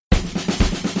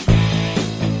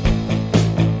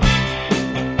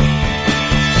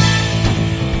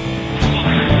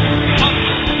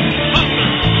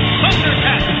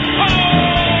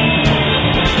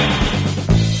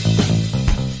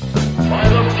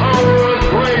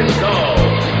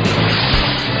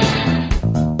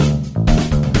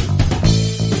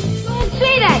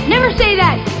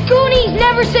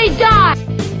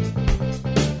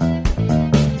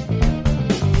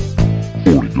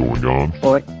going on?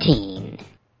 14.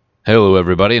 Hello,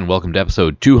 everybody, and welcome to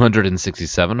episode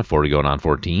 267 of 40 Going on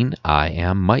 14. I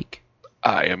am Mike.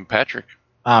 I am Patrick.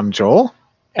 I'm Joel.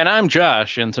 And I'm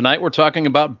Josh, and tonight we're talking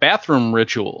about bathroom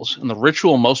rituals. And the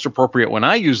ritual most appropriate when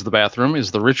I use the bathroom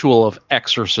is the ritual of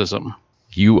exorcism.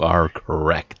 You are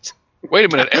correct. Wait a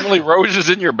minute, Emily Rose is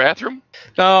in your bathroom?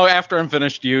 No, after I'm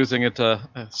finished using it, a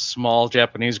small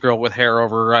Japanese girl with hair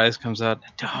over her eyes comes out,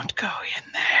 "Don't go in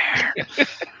there."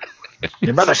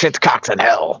 Your mother shits cocks in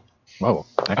hell. Whoa.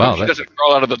 Wow, She doesn't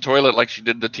crawl out of the toilet like she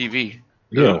did the TV.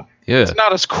 Yeah. Yeah. It's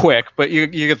not as quick, but you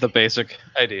get the basic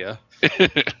idea.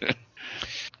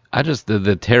 I just,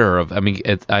 the terror of, I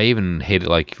even hate it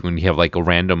like when you have like a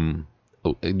random,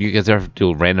 you guys ever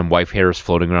do random wife hairs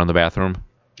floating around the bathroom?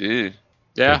 Yeah.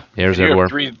 Yeah. Hairs You everywhere.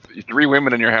 have three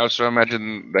women in your house, so I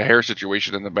imagine the hair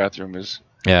situation in the bathroom is...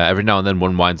 Yeah, every now and then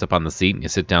one winds up on the seat and you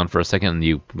sit down for a second and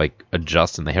you like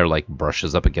adjust and the hair like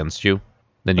brushes up against you.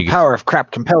 Then you The power of crap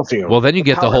compels you. Well, then you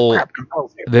get the power of whole, crap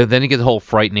compels you. then you get the whole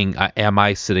frightening, am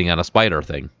I sitting on a spider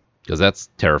thing? Because that's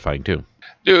terrifying too.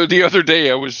 Dude, the other day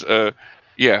I was, I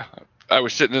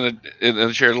was sitting in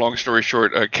the chair. Long story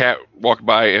short, a cat walked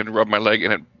by and rubbed my leg,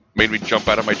 and it made me jump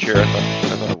out of my chair. I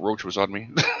thought a roach was on me.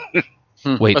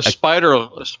 Wait, A spider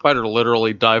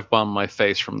literally dive bombed my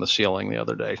face from the ceiling the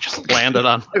other day. Just landed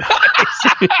on my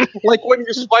face. Like when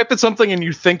you're swiping something and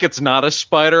you think it's not a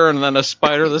spider, and then a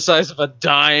spider the size of a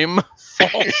dime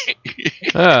falls.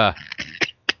 No,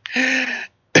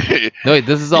 wait,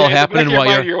 this is all in the happening back of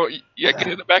while your mind,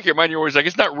 in the back of your mind, you're always like,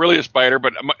 it's not really a spider,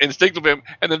 but instinctively,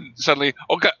 and then suddenly,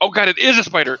 oh god, it is a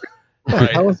spider. What the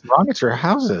hell is wrong at your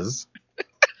houses?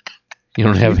 you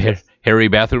don't have hairy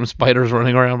bathroom spiders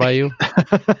running around by you.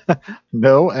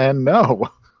 No and no.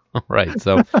 All right,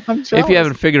 so I'm if you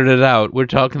haven't figured it out, we're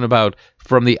talking about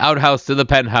from the outhouse to the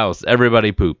penthouse,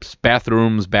 everybody poops.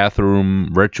 Bathrooms, bathroom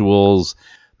rituals,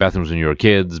 bathrooms when you were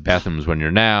kids, bathrooms when you're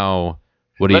now.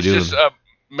 What do Let's you do? just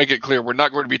make it clear, we're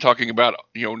not going to be talking about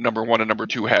number 1 and number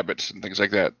 2 habits and things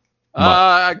like that.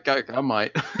 I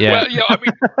might. Yeah. Well,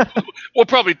 we'll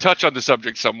probably touch on the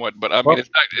subject somewhat, but I mean, it's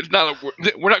not.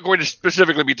 We're not going to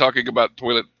specifically be talking about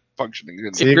toilet functioning.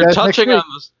 See If you you're guys next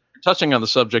touching on the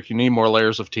subject, you need more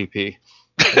layers of TP.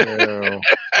 Ew.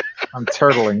 I'm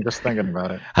turtling just thinking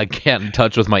about it. I got in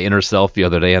touch with my inner self the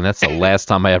other day, and that's the last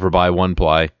time I ever buy one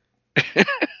ply.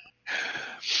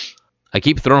 I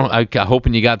keep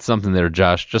hoping you got something there,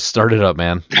 Josh. Just start it up,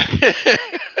 man.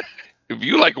 If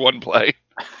you like one play,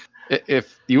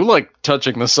 If you like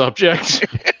touching the subject,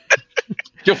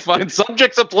 you'll find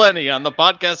subjects aplenty on the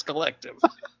Podcast Collective.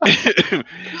 if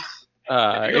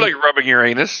you like rubbing your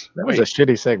anus. That was a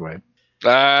shitty segue.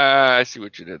 I see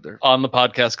what you did there. On the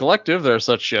Podcast Collective, there are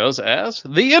such shows as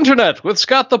The Internet with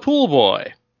Scott the Pool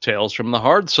Boy, Tales from the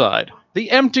Hard Side, The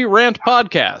Empty Rant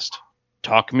Podcast,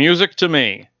 Talk Music to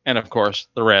Me, and of course,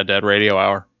 the Rad Dad Radio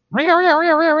Hour.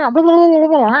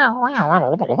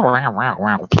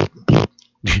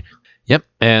 Yep,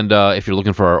 and if you're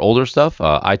looking for our older stuff,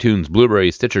 iTunes,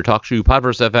 Blueberry, Stitcher, TalkShoe,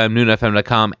 Podverse FM,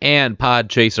 NoonFM.com, and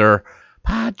Podchaser.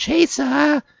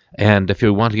 And if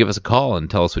you want to give us a call and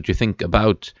tell us what you think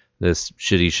about this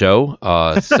shitty show,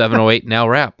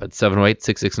 708-NOW-RAP at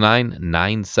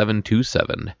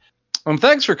 708-669-9727.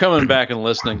 Thanks for coming back and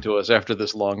listening to us after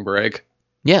this long break.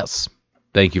 Yes,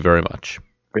 thank you very much.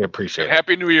 We appreciate it.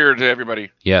 Happy New Year to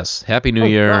everybody. Yes, Happy New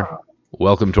Year.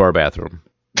 Welcome to our bathroom.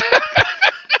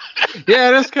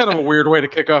 Yeah, that's kind of a weird way to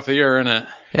kick off the year, isn't it?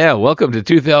 Yeah, welcome to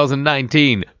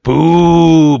 2019.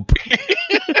 Poop!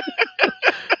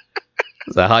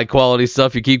 It's the high-quality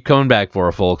stuff you keep coming back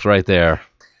for, folks, right there.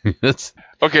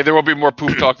 Okay, there will be more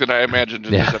poop talk than I imagined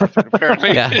in this episode,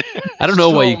 apparently. Yeah. I don't know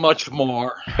so why you... much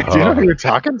more. Do you know who you're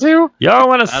talking to? Y'all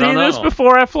want to I see don't this know.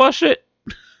 before I flush it?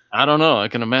 I don't know. I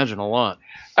can imagine a lot.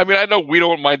 I mean, I know we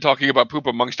don't mind talking about poop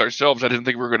amongst ourselves. I didn't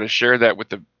think we were going to share that with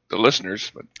the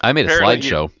listeners. But I made a apparently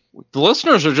slideshow. The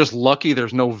listeners are just lucky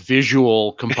there's no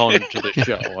visual component to this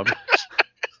show.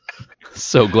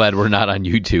 So glad we're not on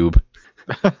YouTube.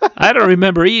 I don't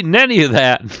remember eating any of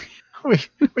that.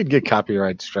 We'd get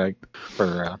copyright strike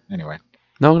for, anyway.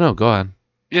 No, go on.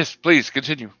 Yes, please,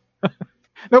 continue.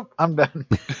 Nope, I'm done.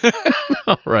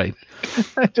 All right.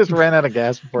 I just ran out of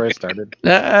gas before I started.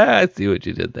 I see what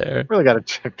you did there. Really got to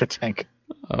check the tank.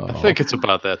 Oh, I think it's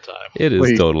about that time. it is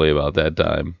Wait. totally about that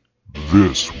time.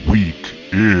 This week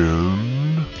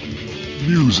in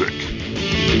music,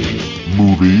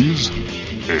 movies,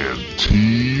 and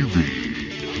TV.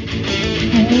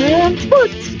 And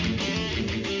sports.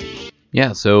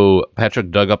 Yeah, so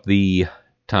Patrick dug up the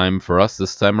time for us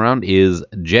this time around is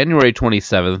January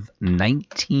 27th,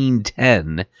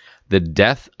 1910, the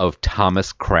death of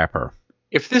Thomas Crapper.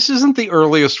 If this isn't the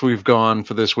earliest we've gone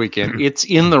for this weekend, it's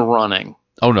in the running.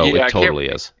 Oh, no, Yeah, I it totally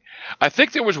is. I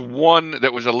think there was one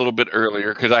that was a little bit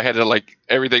earlier because I had to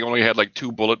everything only had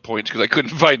 2 bullet points because I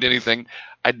couldn't find anything.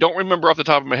 I don't remember off the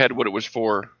top of my head what it was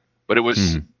for, but it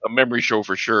was a memory show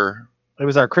for sure. It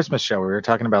was our Christmas show. We were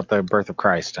talking about the birth of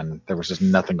Christ, and there was just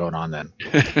nothing going on then.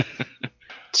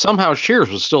 Somehow Cheers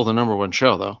was still the number one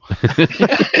show, though.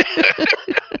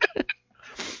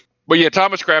 But yeah,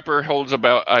 Thomas Crapper holds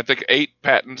about, I think, 8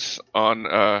 patents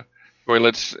on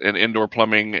toilets and indoor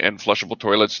plumbing and flushable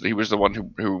toilets. He was the one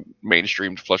who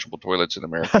mainstreamed flushable toilets in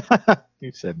America.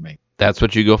 You said me. That's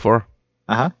what you go for?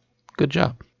 Uh-huh. Good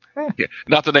job. Yeah,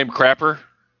 not the name Crapper,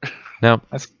 No.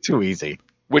 That's too easy.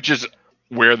 which is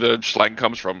where the slang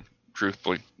comes from,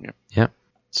 truthfully. Yeah.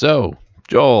 So,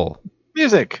 Joel.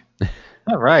 Music.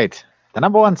 All right. The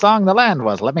number one song in the land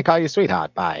was Let Me Call You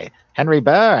Sweetheart by Henry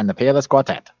Burr and the Peerless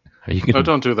Quartet. Are you gonna... No,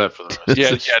 don't do that for the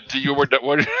rest. Yeah. You were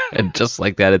what? And just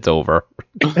like that, it's over.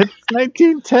 It's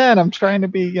 1910. I'm trying to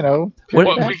be, What-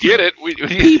 Well, we get it. We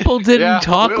People didn't Yeah,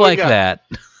 talk what do we like got?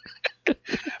 that.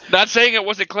 not saying it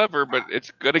wasn't clever, but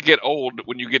it's gonna get old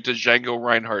when you get to Django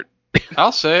Reinhardt.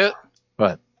 I'll say it.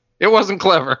 But It wasn't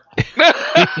clever.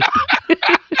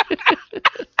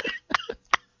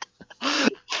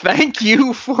 Thank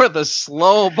you for the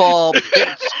slow ball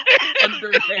pitch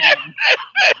underhand.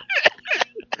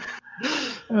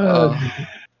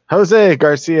 Jose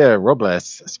Garcia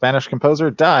Robles, Spanish composer,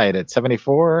 died at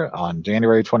 74 on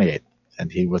January 28th,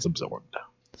 and he was absorbed.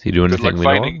 Is he doing Good luck anything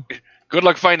we know finding. Good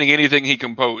luck finding anything he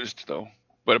composed, though.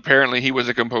 But apparently, he was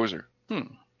a composer.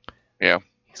 Yeah. of?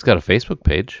 He's got a Facebook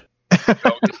page.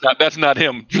 No, that's not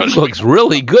him. He Trust me. looks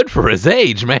really good for his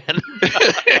age, man.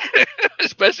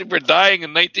 Especially for dying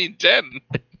in 1910.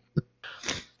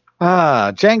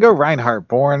 Django Reinhardt,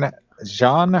 born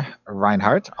Jean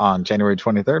Reinhardt on January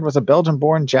 23rd, was a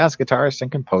Belgian-born jazz guitarist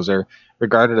and composer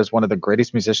regarded as one of the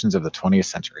greatest musicians of the 20th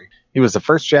century. He was the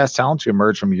first jazz talent to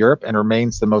emerge from Europe and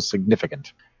remains the most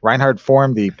significant. Reinhardt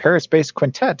formed the Paris-based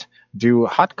quintet du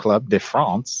Hot Club de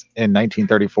France in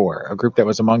 1934, a group that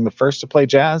was among the first to play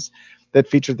jazz that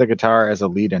featured the guitar as a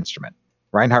lead instrument.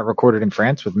 Reinhardt recorded in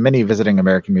France with many visiting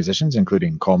American musicians,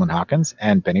 including Coleman Hawkins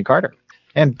and Benny Carter,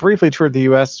 and briefly toured the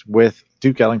U.S. with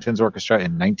Duke Ellington's orchestra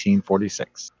in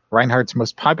 1946. Reinhardt's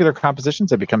most popular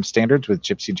compositions have become standards with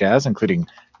gypsy jazz, including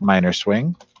Minor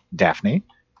Swing, Daphne,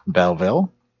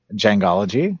 Belleville,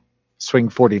 Jangology, Swing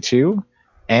 42,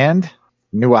 and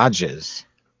Nuages.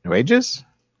 Nuages?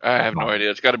 I have no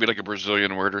idea. It's got to be like a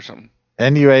Brazilian word or something.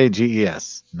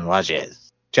 Nuages.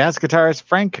 Nuages. Jazz guitarist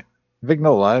Frank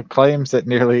Vignola claims that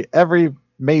nearly every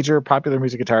major popular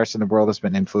music guitarist in the world has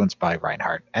been influenced by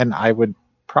Reinhardt, and I would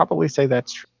probably say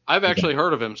that's true. I've actually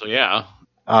heard of him, so yeah.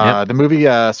 The movie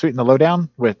Sweet and the Lowdown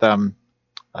with Sean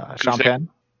that? Penn.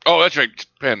 Oh, that's right.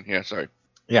 Penn. Yeah, sorry.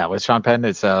 Yeah, with Sean Penn.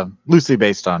 It's loosely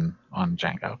based on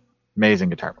Django. Amazing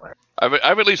guitar player.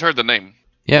 I've at least heard the name.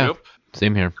 Yeah, Yep.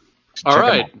 same here. All Check 'em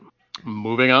right.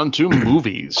 Moving on to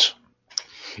movies.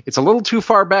 It's a little too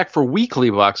far back for weekly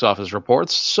box office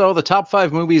reports, so the top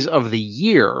 5 movies of the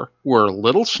year were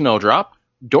Little Snowdrop,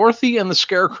 Dorothy and the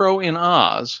Scarecrow in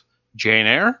Oz, Jane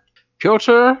Eyre,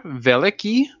 Piotr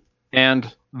Veliki,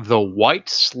 and The White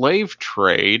Slave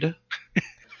Trade.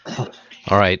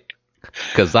 All right.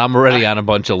 Because I'm already on a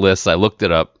bunch of lists. I looked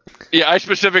it up. Yeah, I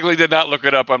specifically did not look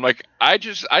it up. I'm like, I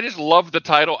just love the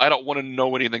title. I don't want to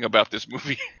know anything about this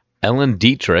movie. Ellen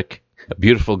Dietrich, a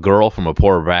beautiful girl from a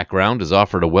poor background, is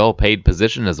offered a well-paid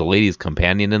position as a lady's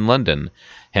companion in London.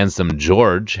 Handsome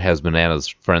George has been Anna's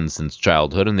friend since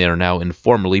childhood, and they are now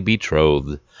informally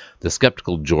betrothed. The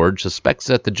skeptical George suspects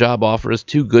that the job offer is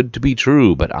too good to be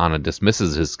true, but Anna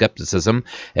dismisses his skepticism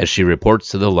as she reports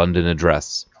to the London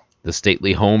address. The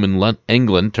stately home in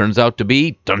England turns out to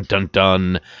be,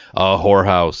 dun-dun-dun, a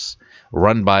whorehouse.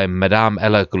 Run by Madame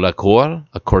Elacour,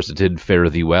 a corseted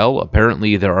fare-thee-well.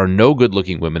 Apparently there are no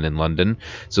good-looking women in London,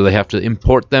 so they have to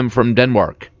import them from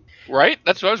Denmark. Right?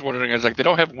 That's what I was wondering. I was like, they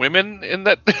don't have women in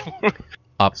that?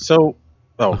 So,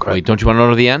 Wait, don't you want to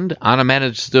know the end? Anna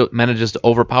manages to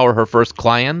overpower her first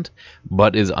client,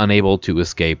 but is unable to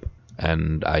escape.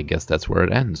 And I guess that's where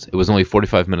it ends. It was only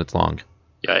 45 minutes long.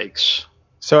 Yikes.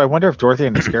 So I wonder if Dorothy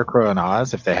and the Scarecrow and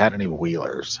Oz, if they had any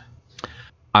wheelers.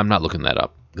 I'm not looking that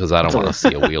up, because I don't want to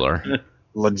see a wheeler.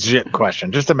 Legit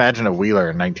question. Just imagine a wheeler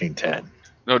in 1910.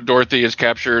 No, Dorothy is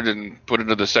captured and put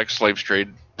into the sex slave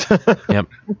trade. Yep.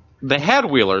 They had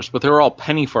wheelers, but they were all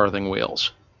penny farthing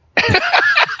wheels.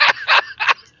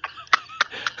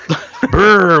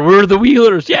 Brr, we're the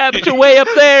wheelers. Yeah, but you're way up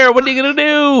there. What are you going to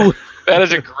do? That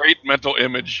is a great mental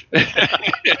image.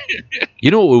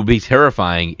 You know what would be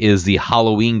terrifying is the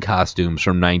Halloween costumes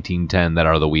from 1910 that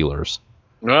are the Wheelers.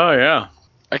 Oh, yeah.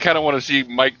 I kind of want to see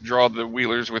Mike draw the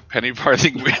Wheelers with penny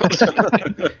farthing wheels.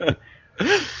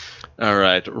 All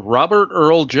right. Robert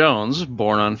Earl Jones,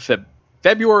 born on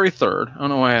February 3rd. I don't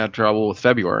know why I had trouble with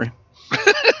February.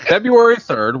 February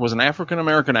 3rd was an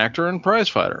African-American actor and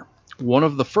prizefighter. One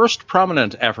of the first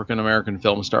prominent African-American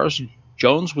film stars,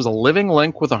 Jones was a living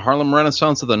link with the Harlem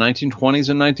Renaissance of the 1920s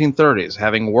and 1930s,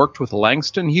 having worked with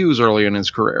Langston Hughes early in his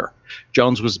career.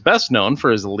 Jones was best known for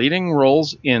his leading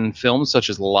roles in films such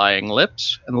as Lying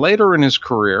Lips, and later in his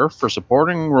career for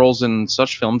supporting roles in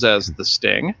such films as The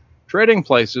Sting, Trading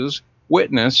Places,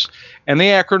 Witness, and the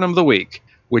acronym of the week,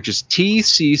 which is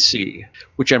TCC,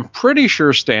 which I'm pretty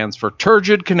sure stands for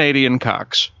Turgid Canadian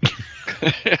Cocks.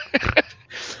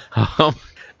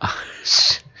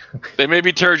 They may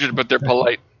be turgid, but they're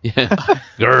polite. Yeah.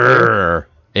 Grrr.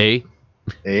 Eh?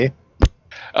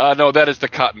 No, that is the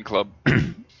Cotton Club.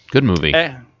 Good movie.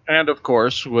 And of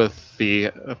course, with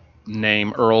the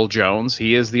name Earl Jones,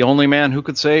 he is the only man who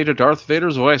could say to Darth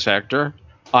Vader's voice actor,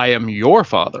 "I am your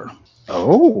father."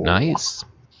 Oh, Nice.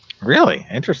 really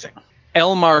interesting.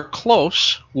 Elmar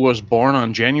Klos was born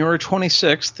on January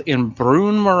 26th in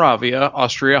Brunn, Moravia,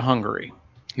 Austria-Hungary.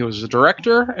 He was a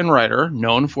director and writer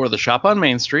known for The Shop on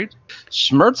Main Street,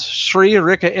 Smrt Sri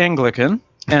Rika Anglican,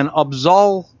 and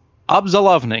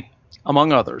Obzalovny,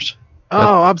 among others. Oh,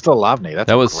 Obzalovny.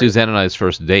 That was great. Suzanne and I's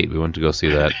first date. We went to go see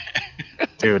that.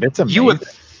 Dude, it's amazing. You would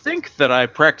think that I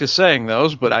practiced saying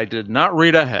those, but I did not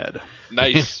read ahead.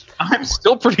 Nice. I'm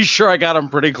still pretty sure I got them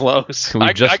pretty close. We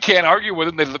I just can't argue with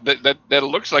him. That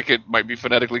looks like it might be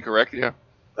phonetically correct. Yeah.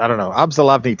 I don't know.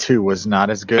 Obzalovny 2 was not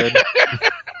as good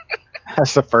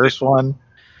as the first one.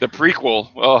 The prequel.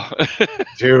 Oh.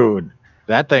 Dude,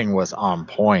 that thing was on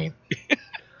point.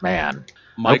 Man.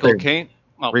 Michael Hope they Caine.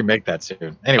 remake that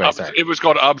soon. Anyway, sorry. It was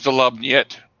called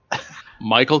Obzalovnyet.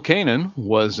 Michael Kanan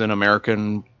was an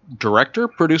American director,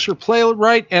 producer,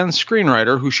 playwright, and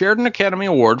screenwriter who shared an Academy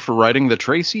Award for writing the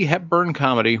Tracy Hepburn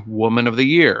comedy Woman of the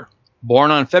Year.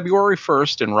 Born on February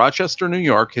 1st in Rochester, New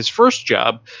York, his first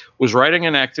job was writing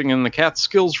and acting in the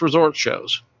Catskills resort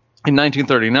shows. In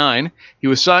 1939, he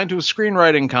was signed to a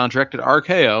screenwriting contract at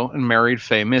RKO and married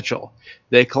Faye Mitchell.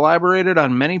 They collaborated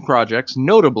on many projects,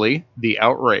 notably The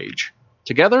Outrage.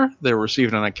 Together, they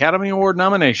received an Academy Award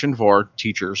nomination for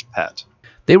Teacher's Pet.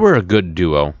 they were a good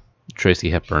duo. Tracy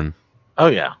Hepburn. Oh,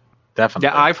 yeah. Definitely.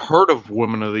 Yeah, I've heard of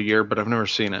Woman of the Year, but I've never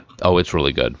seen it. Oh, it's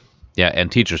really good. Yeah,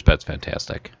 and Teacher's Pet's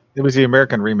fantastic. It was the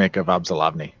American remake of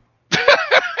Obzalovny.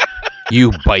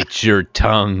 You bite your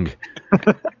tongue.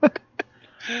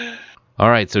 All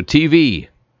right, so TV,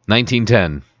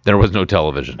 1910. There was no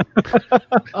television.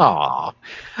 Aw.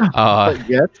 Uh,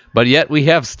 but yet we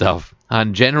have stuff.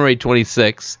 On January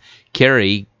 26th,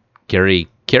 Carrie It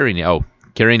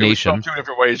was Nation. spelled two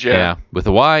different ways. Yeah. With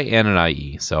a Y and an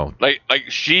IE. So Like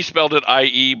she spelled it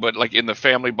IE, but like in the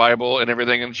family Bible and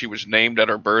everything, and she was named at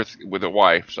her birth with a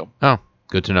Y. So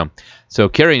good to know. So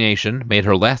Carrie Nation made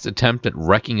her last attempt at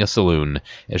wrecking a saloon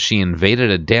as she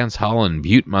invaded a dance hall in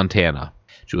Butte, Montana.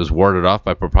 She was warded off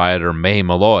by proprietor May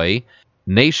Malloy.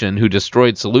 Nation, who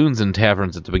destroyed saloons and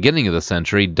taverns at the beginning of the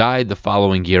century, died the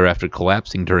following year after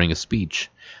collapsing during a speech.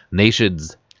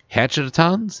 Nation's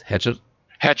hatchetations,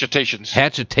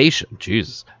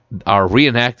 Jesus, are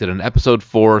reenacted in episode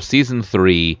 4, season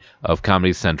 3 of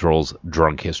Comedy Central's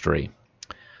Drunk History.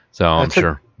 So I'm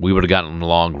sure we would have gotten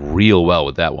along real well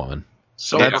with that woman.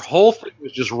 So her whole thing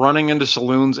was just running into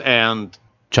saloons and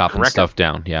Chopping stuff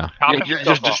down, yeah.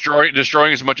 just destroying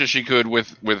as much as she could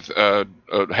with a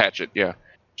hatchet. Yeah.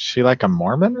 She like a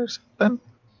Mormon or something?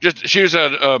 She was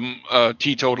a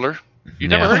teetotaler. You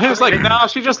never Yeah. heard? I was like, no,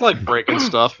 she just like breaking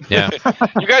stuff. Yeah,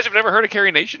 You guys have never heard of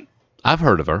Carrie Nation? I've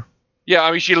heard of her. Yeah,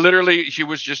 I mean, she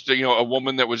was just a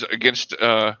woman that was against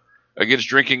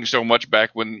drinking so much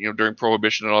back when during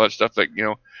Prohibition and all that stuff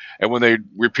and when they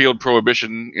repealed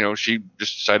Prohibition, she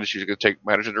just decided she was going to take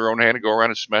matters into her own hand and go around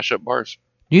and smash up bars.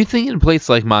 You think in a place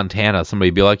like Montana,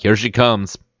 somebody'd be like, "Here she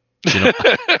comes,"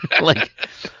 like.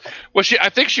 Well, I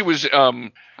think she was.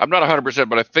 I'm not 100%,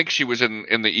 but I think she was in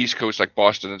the East Coast, like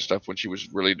Boston and stuff, when she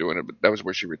was really doing it. But that was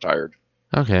where she retired.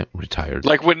 Okay, retired.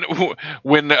 Like when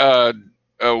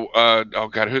oh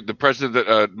god, the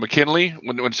president McKinley,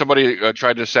 when somebody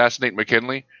tried to assassinate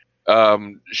McKinley,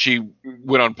 she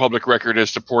went on public record as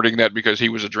supporting that because he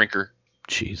was a drinker.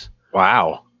 Jeez.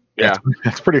 Wow. Yeah,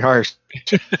 That's pretty harsh.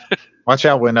 Watch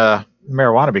out when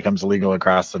marijuana becomes illegal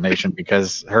across the nation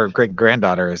because her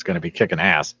great-granddaughter is going to be kicking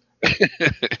ass.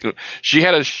 she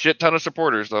had a shit ton of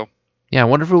supporters though. Yeah, I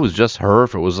wonder if it was just her,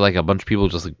 if it was like a bunch of people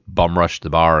just like bum rushed the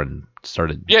bar and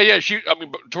started. Yeah.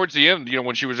 But towards the end,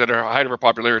 when she was at her height of her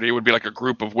popularity, it would be like a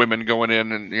group of women going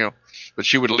in, and but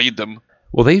she would lead them.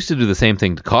 Well, they used to do the same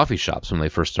thing to coffee shops when they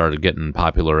first started getting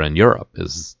popular in Europe.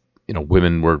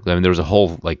 Women were. I mean, there was a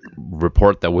whole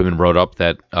report that women wrote up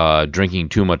that drinking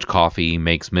too much coffee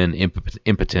makes men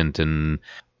impotent, and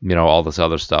all this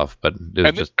other stuff. But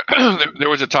it was there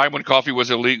was a time when coffee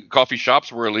was illegal. Coffee shops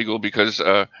were illegal because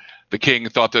the king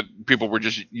thought that people were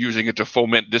just using it to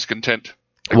foment discontent.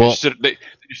 You sit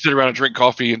around and drink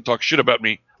coffee and talk shit about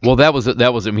me. Well, that was. I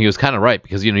mean, he was kind of right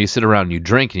because you sit around and you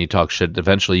drink and you talk shit.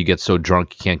 Eventually, you get so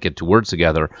drunk you can't get two words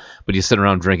together. But you sit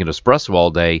around drinking espresso all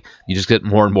day, you just get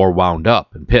more and more wound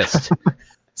up and pissed.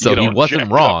 So he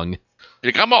wasn't wrong.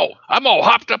 Like, I'm all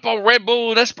hopped up on Red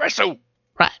Bull and espresso.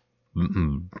 Right.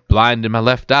 Blind in my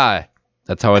left eye.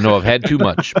 That's how I know I've had too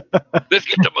much. Let's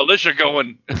get the militia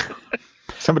going.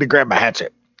 Somebody grab my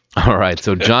hatchet. All right.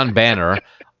 So John Banner,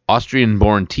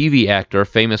 Austrian-born TV actor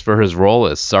famous for his role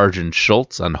as Sergeant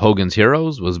Schultz on Hogan's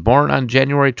Heroes, was born on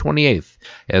January 28th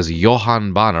as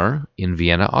Johann Banner in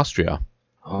Vienna, Austria.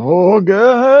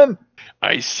 Hogan!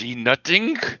 I see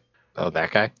nothing. Oh,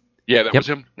 that guy? Yeah, that was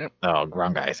him. Yep. Oh,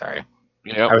 wrong guy, sorry.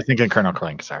 Yeah. I was thinking Colonel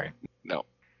Klink, sorry. Nope.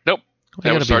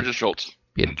 That was Sergeant Schultz.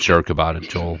 Be a jerk about it,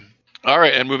 Joel. All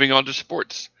right, and moving on to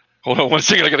sports. Hold on 1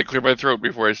 second. I got to clear my throat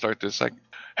before I start this. What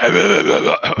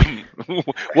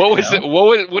was it?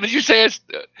 What did you say?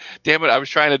 Damn it! I was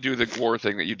trying to do the Gwar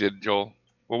thing that you did, Joel.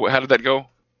 How did that go?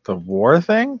 The war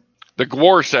thing? The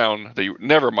Gwar sound.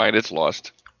 Never mind. It's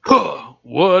lost.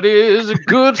 What is it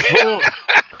good for?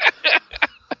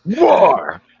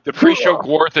 War. The pre-show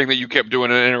Gwar thing that you kept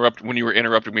doing and when you were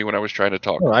interrupting me when I was trying to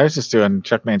talk. Oh, I was just doing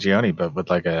Chuck Mangione, but with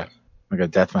like a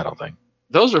death metal thing.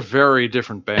 Those are very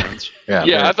different bands.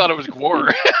 Yeah, I thought it was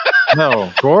Gwar.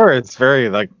 No, Gwar. It's very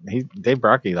Dave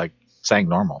Brockie sang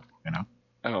normal.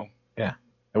 Oh. Yeah,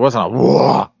 it wasn't a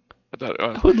war.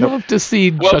 I would love to see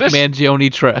Chuck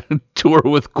Mangione tour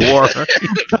with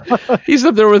Gwar. He's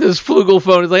up there with his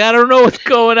flugelphone. He's like, I don't know what's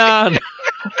going on.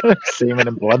 Semen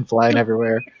and blood flying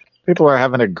everywhere. People are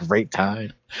having a great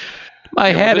time. My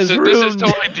hat is ruined. This is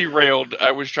totally derailed.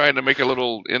 I was trying to make a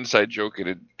little inside joke and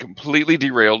it completely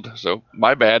derailed. So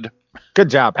my bad.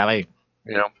 Good job, Pally.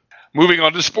 Moving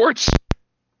on to sports.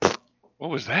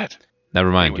 What was that? Never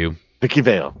mind you. Vicky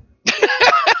Vale.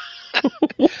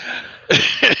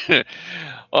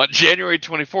 On January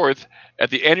 24th, at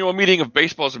the annual meeting of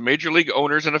baseball's major league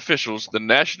owners and officials, the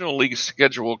National League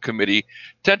Schedule Committee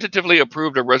tentatively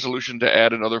approved a resolution to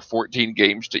add another 14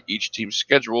 games to each team's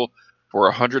schedule for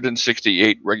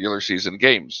 168 regular season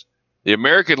games. The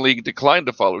American League declined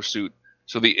to follow suit,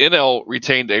 so the NL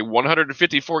retained a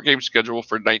 154-game schedule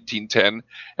for 1910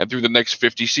 and through the next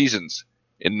 50 seasons.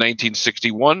 In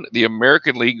 1961, the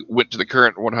American League went to the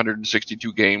current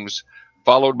 162 games,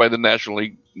 followed by the National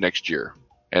League next year.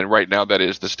 And right now, that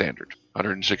is the standard: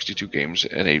 162 games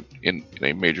in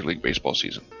a Major League Baseball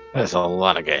season. That's a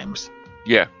lot of games.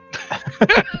 Yeah.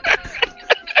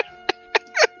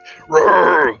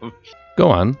 Go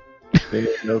on.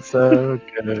 It feels so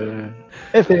good.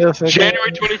 It feels so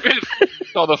January good.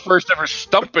 25th saw the first ever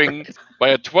stumping by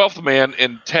a 12th man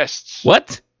in tests.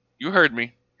 What? You heard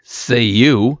me. Say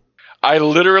you. I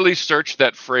literally searched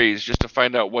that phrase just to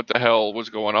find out what the hell was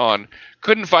going on.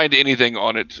 Couldn't find anything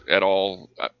on it at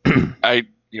all.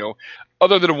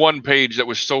 Other than one page that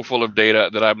was so full of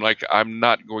data that I'm like, I'm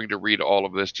not going to read all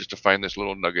of this just to find this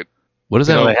little nugget. What is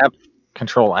that? They have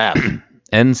Control App.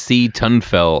 NC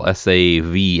Tunfel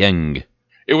SAVeng.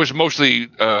 It was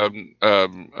mostly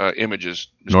images.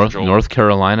 North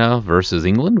Carolina versus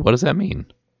England? What does that mean?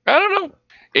 I don't know.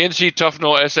 NC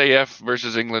Tufnell SAF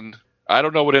versus England. I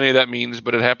don't know what any of that means,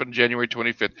 but it happened January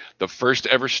 25th. The first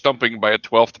ever stumping by a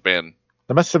 12th man.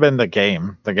 That must have been the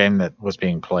game that was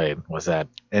being played. Was that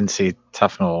NC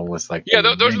Tufnell was like... Yeah,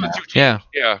 those are the two teams.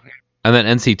 Yeah. And then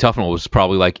NC Tufnell was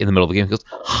probably like in the middle of the game. He goes,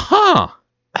 huh.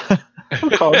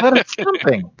 We'll call that a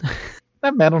stumping.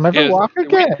 That man will never walk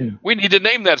again. We need to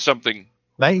name that something.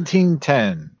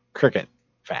 1910 cricket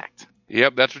fact.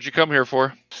 Yep, that's what you come here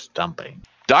for. Stumping.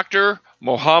 Dr.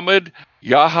 Mohammed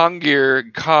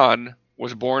Jahangir Khan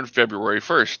was born February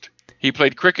 1st. He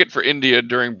played cricket for India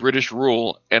during British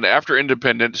rule and after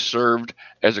independence served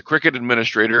as a cricket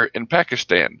administrator in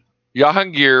Pakistan.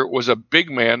 Jahangir was a big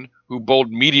man who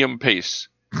bowled medium pace.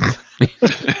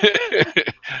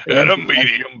 At a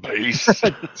medium pace.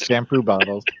 Shampoo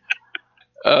bottles.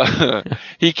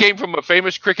 He came from a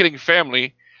famous cricketing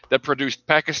family that produced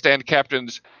Pakistan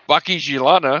captains Baki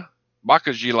Jilana,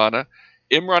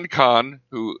 Imran Khan,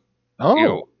 who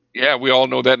Yeah, we all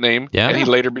know that name. Yeah. And he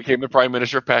later became the Prime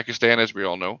Minister of Pakistan, as we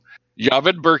all know.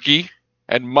 Javed Burki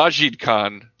and Majid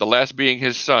Khan, the last being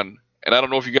his son. And I don't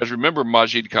know if you guys remember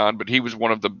Majid Khan, but he was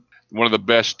one of the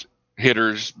best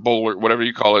hitters, bowler, whatever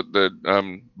you call it,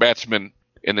 the batsman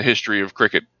in the history of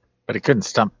cricket. But he couldn't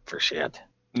stump for shit.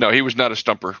 No, he was not a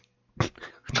stumper.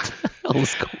 What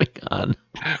is going on?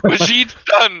 Majid's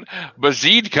son,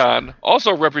 Bazid Khan,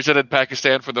 also represented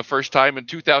Pakistan for the first time in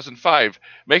 2005,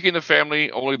 making the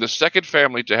family only the second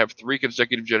family to have 3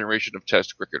 consecutive generations of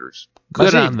Test cricketers.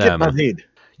 Good Mazid, on get them. Mazid.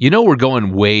 You know, we're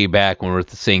going way back when we're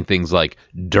saying things like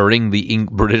during the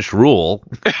British rule.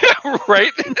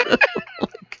 Right?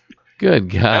 Good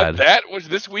God. That was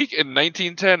this week in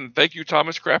 1910. Thank you,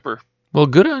 Thomas Crapper. Well,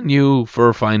 good on you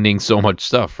for finding so much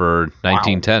stuff for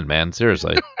 1910, man.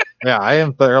 Seriously. Yeah, I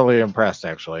am thoroughly impressed,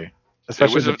 actually.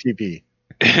 Especially was the a- TV.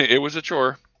 It was a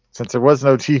chore. Since there was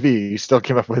no TV, you still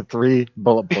came up with 3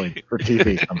 bullet points for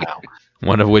TV somehow.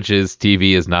 One of which is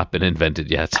TV has not been invented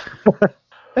yet.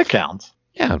 It counts.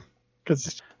 Yeah.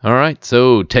 'Cause All right.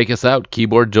 So take us out,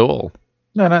 Keyboard Joel.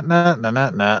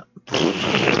 no.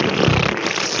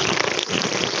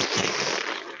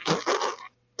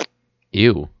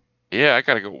 Ew. Yeah, I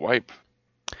gotta go wipe.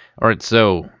 All right.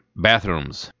 So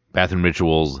bathrooms, bathroom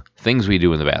rituals, things we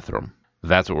do in the bathroom.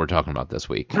 That's what we're talking about this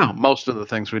week. No, most of the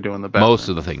things we do in the bathroom. Most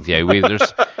of the things. Yeah.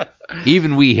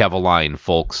 Even we have a line,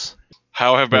 folks.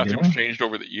 How have Yeah. bathrooms changed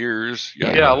over the years?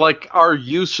 Yeah, like our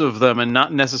use of them, and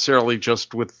not necessarily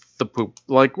just with the poop.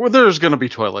 Like, well, there's going to be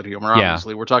toilet humor. Yeah.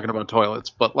 Obviously, we're talking about toilets,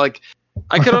 but like,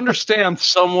 I could understand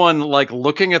someone like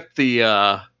looking at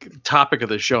the topic of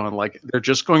the show and like they're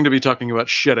just going to be talking about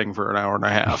shitting for an hour and a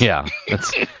half. Yeah.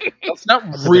 That's That's not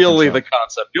really the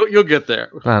concept. You'll get there.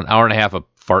 an hour and a half of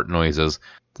fart noises.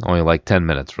 Only like 10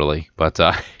 minutes, really. But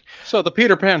So the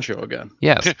Peter Pan show again.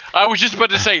 yes. I was just about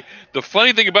to say, the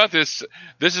funny thing about this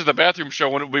is the bathroom show,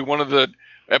 and it'll be one of the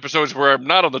episodes where I'm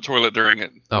not on the toilet during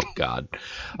it. Oh, God.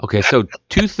 Okay, so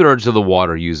 2/3 of the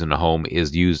water used in a home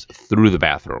is used through the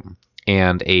bathroom.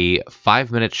 And a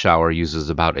 5-minute shower uses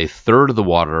about 1/3 of the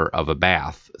water of a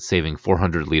bath, saving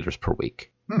 400 liters per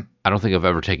week. I don't think I've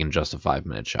ever taken just a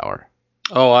 5-minute shower.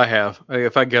 Oh, I have.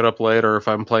 If I get up late or if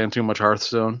I'm playing too much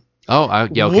Hearthstone. Oh,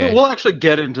 yeah, okay. We'll actually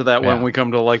get into that Yeah. when we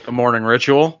come to like the morning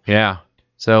ritual. Yeah.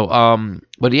 So,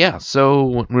 but yeah, so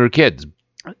when we were kids,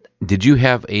 did you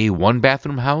have a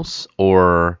 1-bathroom house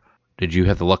or did you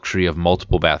have the luxury of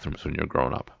multiple bathrooms when you were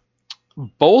growing up?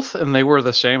 Both, and they were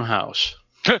the same house.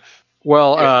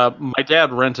 Well, my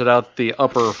dad rented out the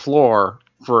upper floor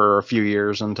for a few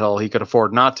years until he could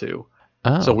afford not to.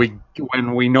 Oh. So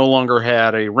when we no longer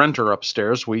had a renter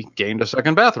upstairs, we gained a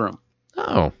second bathroom.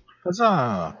 Oh,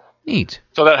 Huzzah. neat.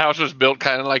 So that house was built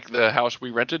kind of like the house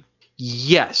we rented?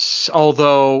 Yes,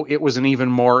 although it was an even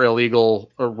more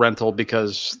illegal rental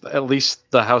because at least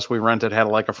the house we rented had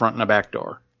like a front and a back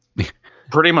door.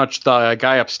 Pretty much the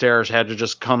guy upstairs had to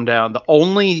just come down. The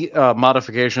only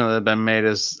modification that had been made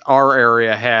is our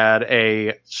area had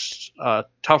a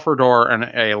tougher door and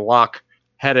a lock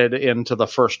headed into the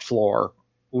first floor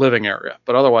living area.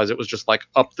 But otherwise it was just like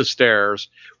up the stairs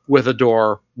with a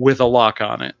door with a lock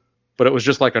on it. But it was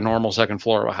just like a normal second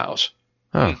floor of a house.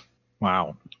 Oh,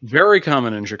 Wow. Very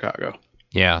common in Chicago.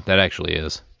 yeah, that actually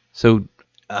is. So,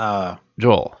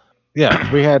 Joel.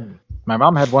 Yeah, my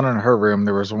mom had one in her room.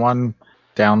 There was one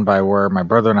down by where my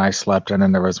brother and I slept, and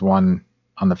then there was one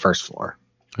on the first floor.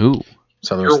 Ooh,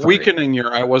 So there was You're 3. weakening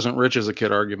your I wasn't rich as a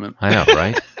kid argument. I know,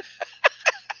 right?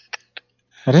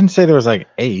 I didn't say there was like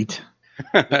 8.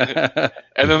 And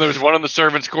then there was one in the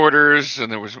servants' quarters,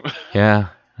 and there was... Yeah,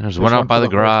 there's one one out by for the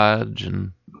the horse. garage,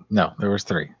 and No, there was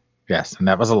 3. Yes, and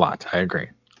that was a lot. I agree.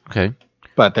 okay.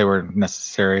 But they were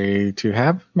necessary to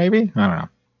have, maybe? I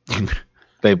don't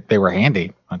know. They were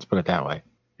handy. Let's put it that way.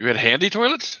 You had handy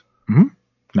toilets?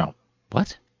 No.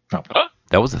 What? No. Huh?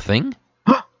 That was a thing?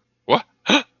 What?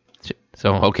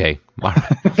 So, okay.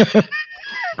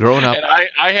 Growing up, And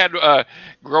I had,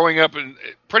 growing up, in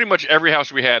pretty much every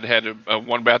house we had a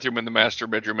 1 bathroom in the master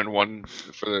bedroom and 1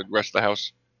 for the rest of the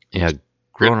house. yeah,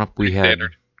 growing up, we had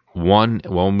Standard. one.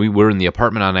 Well, when we were in the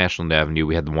apartment on Ashland Avenue,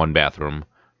 we had the 1 bathroom.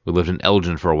 We lived in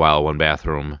Elgin for a while, 1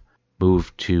 bathroom.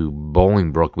 Moved to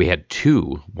Bolingbrook, we had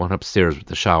 2. 1 upstairs with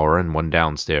the shower and 1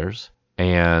 downstairs.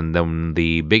 And then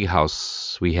the big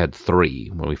house, we had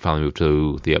 3. When we finally moved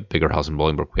to the bigger house in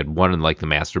Bolingbrook, we had 1 in like the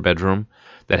master bedroom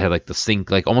that had like the sink,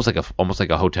 like almost like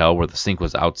a hotel where the sink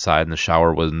was outside and the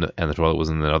shower was and the toilet was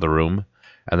in the other room.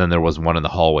 And then there was 1 in the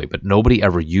hallway, but nobody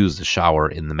ever used the shower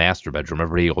in the master bedroom.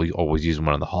 Everybody always used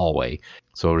one in the hallway.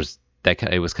 So it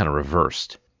was kind of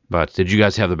reversed. But did you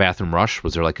guys have the bathroom rush?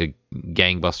 Was there like a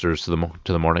gangbusters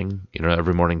to the morning?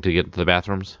 Every morning to get to the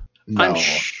bathrooms. No. I'm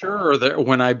sure that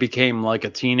when I became like a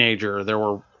teenager, there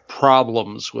were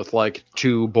problems with like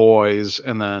two boys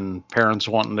and then parents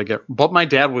wanting to get. But my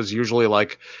dad was usually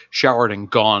like showered and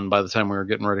gone by the time we were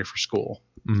getting ready for school.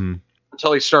 Mm-hmm.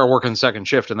 Until he started working second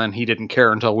shift, and then he didn't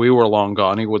care until we were long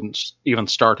gone. He wouldn't even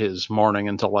start his morning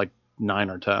until like 9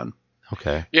 or 10.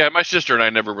 Okay. Yeah, my sister and I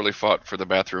never really fought for the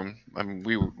bathroom. I mean,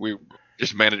 we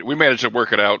just managed to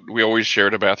work it out. We always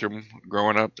shared a bathroom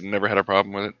growing up and never had a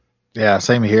problem with it. Yeah,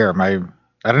 same here. I don't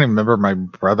even remember my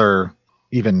brother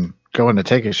even going to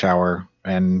take a shower,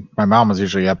 and my mom was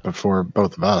usually up before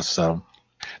both of us. So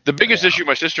The biggest issue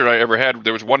my sister and I ever had,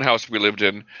 there was one house we lived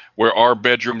in where our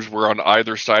bedrooms were on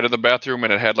either side of the bathroom,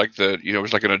 and it had like it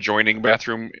was like an adjoining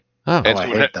bathroom. Oh, And I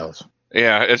so hate those.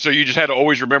 Yeah, and so you just had to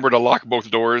always remember to lock both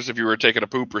doors if you were taking a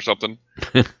poop or something.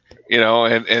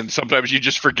 And sometimes you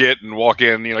just forget and walk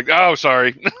in and you're like, oh,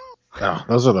 sorry. Oh,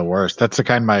 those are the worst. That's the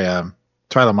kind my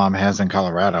Twilight mom has in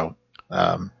Colorado.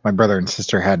 My brother and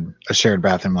sister had a shared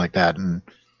bathroom like that, and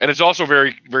it's also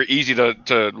very, very easy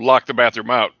to lock the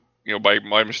bathroom out, by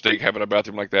my mistake having a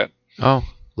bathroom like that. Oh,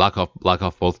 lock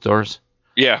off both doors.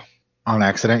 Yeah. on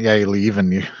accident, yeah, you leave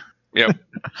and you. Yep.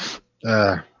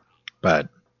 But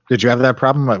did you have that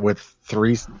problem with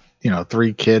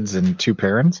three kids and two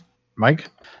parents, Mike?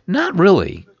 Not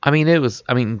really. I mean,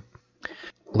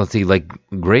 let's see, like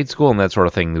grade school and that sort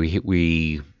of thing.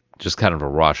 We just kind of a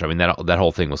rush. I mean, that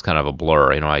whole thing was kind of a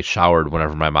blur. I showered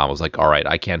whenever my mom was like, "All right,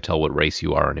 I can't tell what race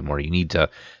you are anymore. You need to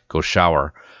go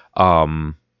shower."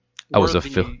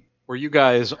 Were you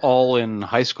guys all in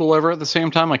high school ever at the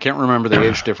same time? I can't remember the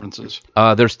age differences.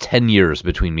 There's 10 years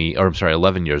between me, or I'm sorry,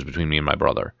 11 years between me and my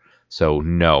brother. So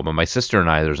no, but my sister and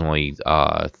I, there's only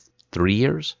 3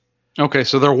 years. Okay,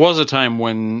 so there was a time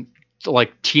when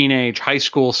like teenage, high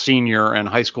school senior, and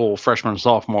high school freshman,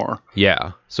 sophomore.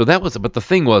 Yeah. So that was, but the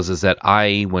thing is that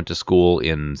I went to school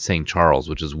in St. Charles,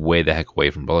 which is way the heck away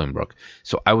from Bolingbrook.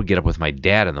 So I would get up with my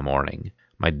dad in the morning.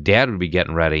 My dad would be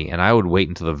getting ready, and I would wait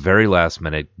until the very last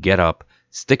minute, get up,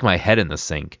 stick my head in the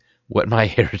sink, wet my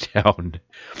hair down,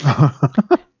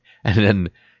 and then,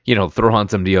 throw on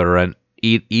some deodorant,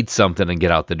 eat something, and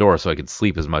get out the door so I could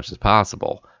sleep as much as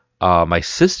possible. My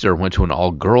sister went to an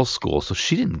all-girls school, so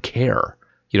she didn't care.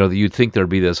 You'd think there'd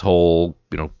be this whole,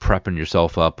 prepping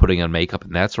yourself up, putting on makeup,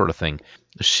 and that sort of thing.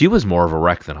 She was more of a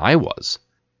wreck than I was.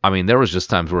 I mean, there was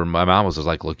just times where my mom was just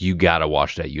like, look, you got to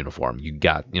wash that uniform. You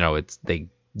got, they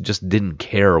just didn't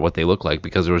care what they looked like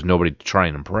because there was nobody to try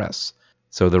and impress.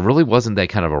 So there really wasn't that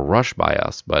kind of a rush by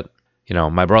us. But,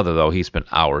 my brother, though, he spent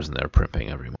hours in there primping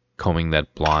everyone, combing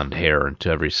that blonde hair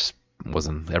until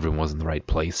everyone was in the right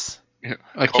place. Yeah.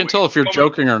 I can't tell if you're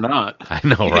joking or not. I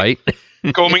know, right?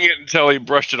 Combing it until he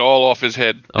brushed it all off his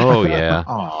head. Oh, yeah.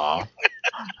 Aw,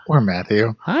 poor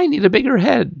Matthew. I need a bigger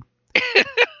head.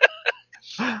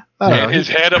 And his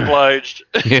head obliged.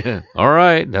 Yeah. All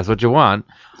right. That's what you want.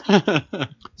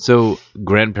 So,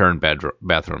 grandparent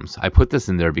bathrooms. I put this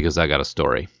in there because I got a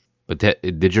story. But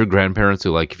did your grandparents,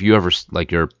 if you ever,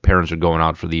 your parents are going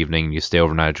out for the evening and you stay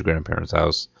overnight at your grandparents'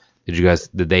 house,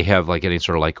 did they have, any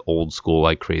sort of, old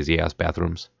school, crazy-ass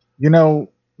bathrooms?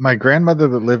 My grandmother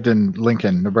that lived in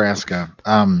Lincoln, Nebraska,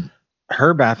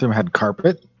 her bathroom had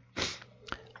carpet,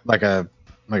 like a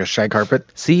shag carpet.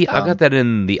 See, I got that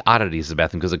in the oddities of the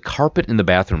bathroom because a carpet in the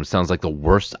bathroom sounds like the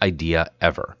worst idea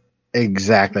ever.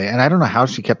 Exactly. And I don't know how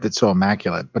she kept it so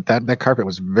immaculate, but that carpet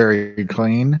was very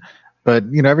clean. But,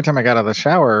 every time I got out of the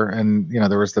shower and,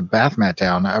 there was the bath mat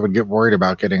down, I would get worried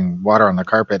about getting water on the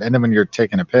carpet. And then when you're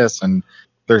taking a piss and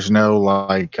there's no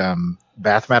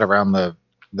bath mat around the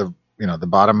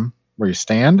bottom where you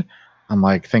stand,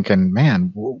 I'm thinking,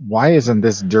 man, why isn't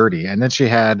this dirty? And then she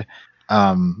had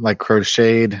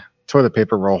crocheted toilet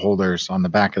paper roll holders on the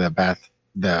back of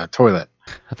the toilet.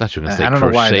 I thought you were going to say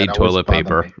crocheted toilet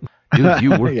paper. Dude,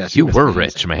 you were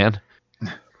rich, man.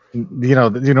 You know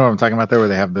what I'm talking about there, where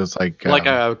they have those like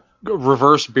a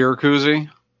reverse beer koozie.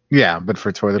 Yeah, but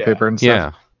for toilet paper and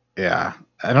stuff. Yeah.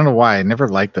 I don't know why. I never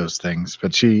liked those things,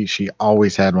 but she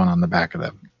always had one on the back of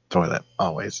the toilet.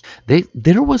 Always.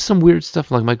 There was some weird stuff.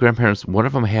 Like my grandparents, one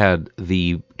of them had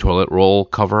the toilet roll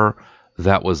cover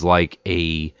that was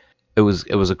it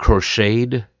was a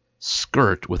crocheted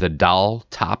skirt with a doll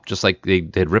top, just like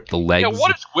they'd ripped the legs. Yeah,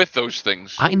 what is with those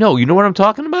things? I know. You know what I'm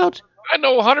talking about? I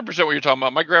know 100% what you're talking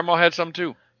about. My grandma had some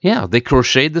too. Yeah, they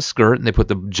crocheted the skirt and they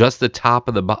put just the top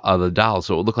of the doll,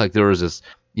 so it looked like there was this,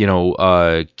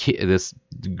 this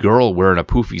girl wearing a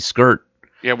poofy skirt.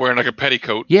 Yeah, wearing a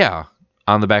petticoat. Yeah,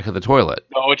 on the back of the toilet.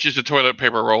 No, it's just a toilet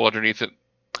paper roll underneath it.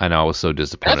 I know, I was so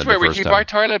disappointed. That's where the we first keep time. our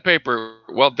toilet paper.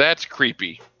 Well, that's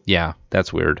creepy. Yeah,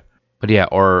 that's weird. But yeah,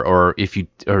 or if you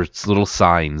or it's little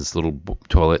signs, little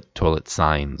toilet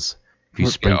signs. If you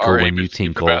sprinkle when you keep the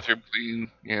tinkle. bathroom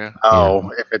clean. Yeah.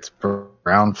 Oh, if it's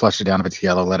brown, flush it down. If it's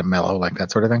yellow, let it mellow, like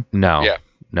that sort of thing. No, Yeah.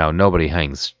 no, nobody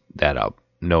hangs that up.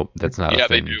 Nope, that's not a Yeah,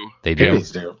 thing. they do. They do.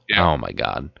 Babies do. Yeah. Oh my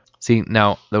god. See,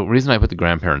 now the reason I put the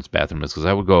grandparents' bathroom is because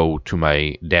I would go to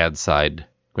my dad's side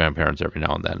grandparents every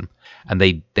now and then, and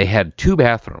they had 2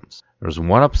 bathrooms. There was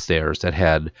one upstairs that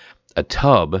had a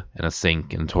tub and a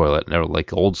sink and a toilet, and they were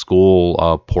like old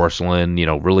school porcelain,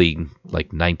 really like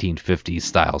 1950s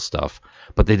style stuff.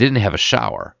 But they didn't have a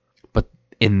shower. But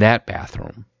in that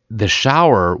bathroom, the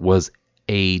shower was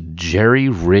a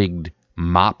jerry-rigged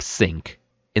mop sink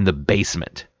in the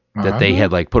basement that they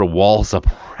had like put a walls up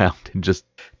around and just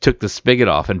took the spigot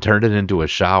off and turned it into a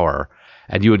shower.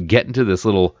 And you would get into this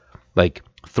little like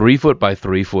 3 foot by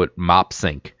 3 foot mop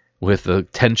sink with a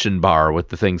tension bar with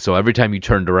the thing. So every time you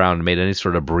turned around and made any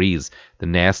sort of breeze, the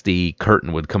nasty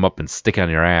curtain would come up and stick on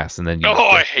your ass. And then you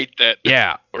I hate that.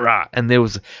 yeah, right. And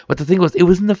but the thing was, it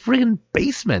was in the friggin'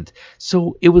 basement.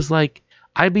 So it was like,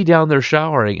 I'd be down there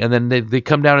showering and then they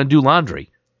come down and do laundry.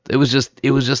 It was just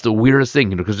the weirdest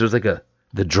thing, because there's like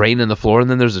the drain in the floor, and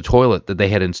then there's a toilet that they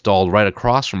had installed right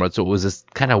across from it. So it was this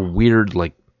kind of weird,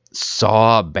 like,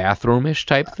 saw bathroom-ish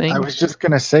type thing. I was just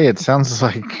gonna say, it sounds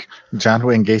like John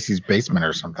Wayne Gacy's basement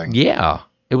or something. Yeah,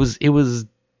 it was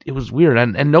weird,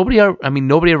 and nobody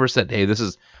ever said, hey, this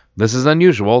is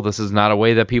unusual. This is not a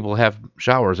way that people have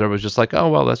showers. It was just like, oh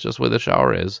well, that's just where the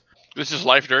shower is. This is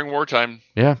life during wartime.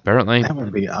 Yeah, apparently That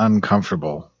would be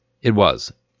uncomfortable. it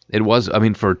was. I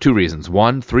mean, for 2 reasons.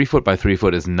 One, 3 foot by 3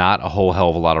 foot is not a whole hell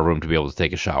of a lot of room to be able to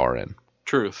take a shower in.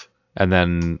 Truth. And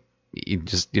then you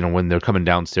just, when they're coming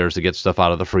downstairs to get stuff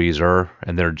out of the freezer,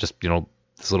 and they're just,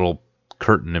 this little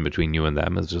curtain in between you and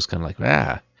them is just kind of like,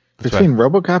 That's Between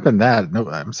RoboCop and that, no,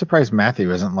 I'm surprised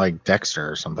Matthew isn't like Dexter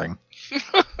or something.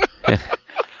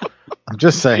 I'm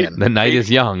just saying. The night is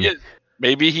young.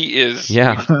 Maybe he is.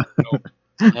 Yeah.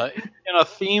 In a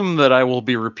theme that I will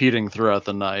be repeating throughout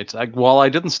the night, while I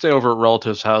didn't stay over at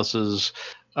relatives' houses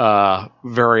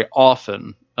very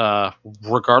often,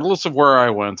 regardless of where I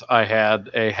went, I had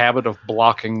a habit of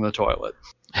blocking the toilet.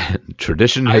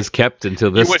 Tradition has kept until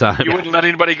this time. You wouldn't let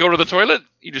anybody go to the toilet?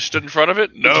 You just stood in front of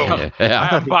it? No. Yeah.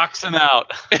 I'm boxing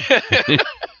out.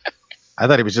 I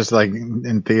thought he was just like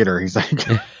in theater. He's like,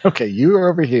 okay, you are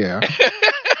over here.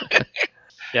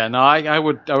 Yeah, no, I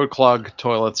would clog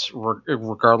toilets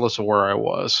regardless of where I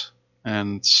was,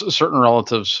 and certain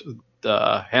relatives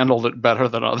handled it better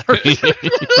than others.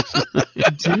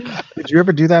 Did you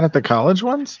ever do that at the college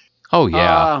ones? Oh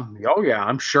yeah.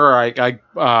 I'm sure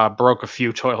I broke a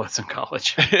few toilets in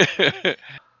college.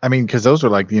 I mean, because those are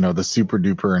like, the super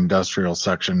duper industrial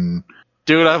section.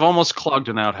 Dude, I've almost clogged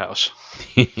an outhouse.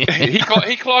 He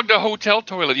clogged a hotel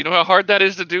toilet. You know how hard that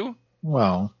is to do?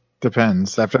 Well,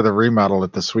 depends. After the remodel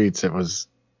at the suites,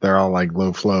 they're all like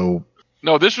low flow.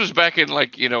 No, this was back in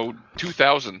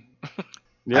 2000.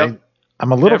 Yep.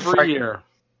 I'm a little Every frightened. year.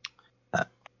 I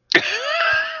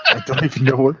don't even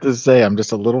know what to say. I'm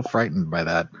just a little frightened by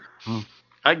that.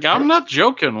 I'm not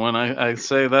joking when I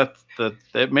say that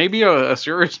it may be a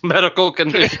serious medical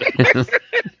condition.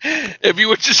 If you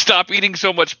would just stop eating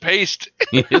so much paste.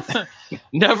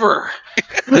 Never.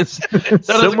 That is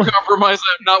a compromise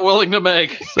I'm not willing to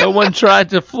make. Someone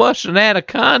tried to flush an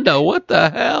anaconda. What the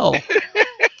hell?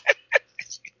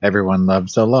 Everyone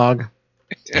loves a log.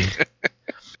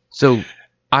 So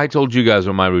I told you guys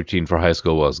what my routine for high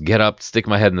school was. Get up, stick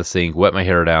my head in the sink, wet my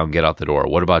hair down, get out the door.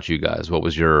 What about you guys? What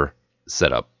was your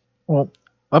setup? Well,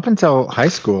 up until high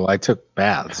school, I took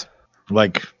baths.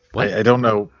 Like, I don't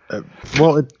know.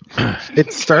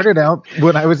 It started out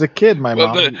when I was a kid. My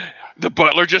mom. The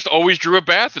butler just always drew a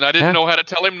bath, and I didn't know how to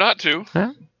tell him not to.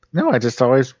 Huh? No, I just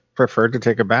always preferred to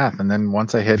take a bath. And then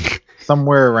once I hit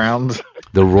somewhere around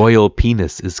The royal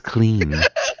penis is clean.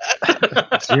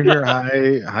 junior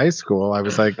high school, I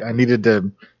was like, I needed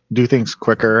to do things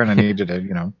quicker, and I needed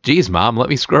to, Geez, Mom, let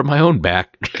me scrub my own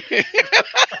back.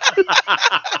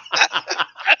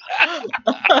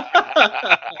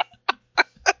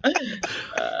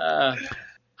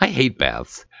 I hate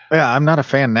baths. Yeah, I'm not a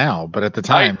fan now, but at the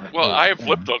time, I have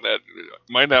flipped on that.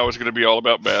 Mine now is going to be all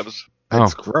about baths.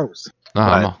 It's gross.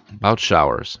 I'm about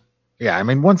showers. Yeah, I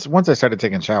mean, once I started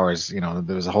taking showers,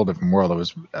 there was a whole different world. It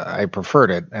was I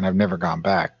preferred it, and I've never gone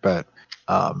back. But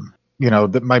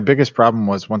my biggest problem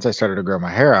was once I started to grow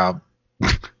my hair out,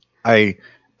 I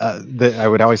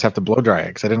would always have to blow dry it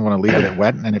because I didn't want to leave it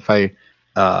wet. And if I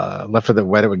left it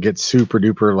wet, it would get super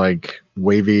duper like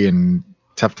wavy and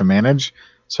tough to manage.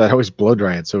 So I'd always blow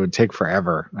dry it, so it would take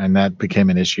forever, and that became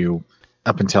an issue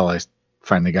up until I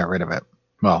finally got rid of it.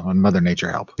 Well, when Mother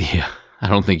Nature helped. Yeah, I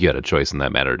don't think you had a choice in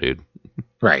that matter, dude.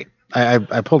 Right.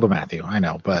 I pulled a Matthew, I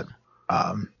know, but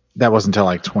that wasn't until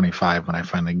like 25 when I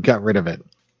finally got rid of it.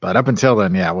 But up until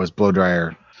then, yeah, it was blow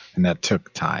dryer, and that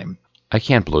took time. I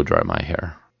can't blow dry my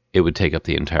hair. It would take up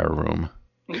the entire room.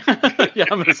 Yeah,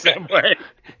 I'm the same way.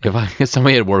 If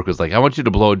somebody at work was like, I want you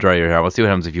to blow dry your hair, I want to see what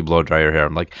happens if you blow dry your hair.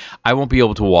 I'm like, I won't be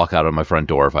able to walk out of my front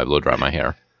door if I blow dry my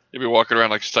hair. You'd be walking around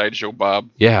like Sideshow Bob.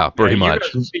 Yeah, pretty much. You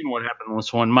guys have seen what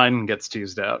happens when mine gets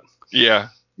teased out. Yeah.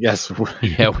 Yes,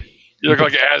 Yeah. You look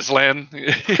like Aslan.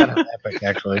 kind of epic,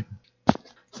 actually.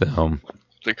 So,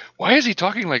 It's like, why is he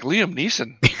talking like Liam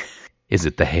Neeson? is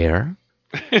it the hair?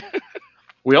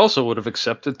 We also would have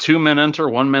accepted 2 men enter,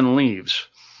 1 man leaves.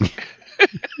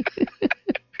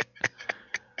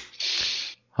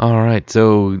 All right,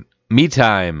 so me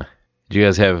time. Do you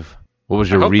guys have? What was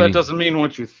I your hope reading? that doesn't mean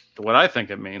what I think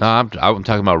it means. No, I'm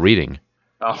talking about reading.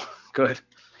 Oh, good.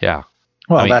 Yeah.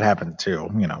 Well, I mean- that happened too,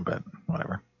 but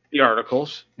whatever. The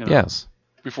articles. Yes.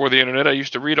 Before the internet, I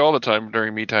used to read all the time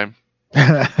during me time.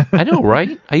 I know,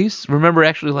 right? I used to remember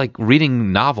actually like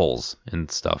reading novels and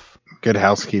stuff. Good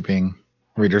Housekeeping,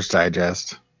 Reader's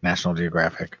Digest, National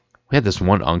Geographic. We had this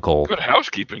one uncle. Good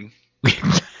housekeeping.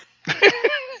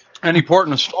 Any port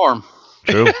in a storm.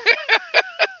 True.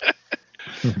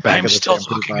 Back I'm of the still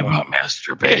shampoo talking bottle. about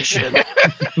masturbation.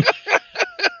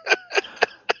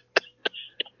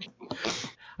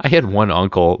 I had one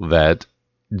uncle that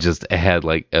just had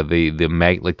like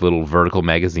like little vertical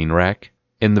magazine rack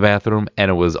in the bathroom,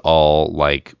 and it was all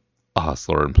like a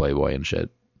Hustler and Playboy and shit.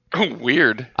 Oh,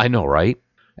 weird. I know, right?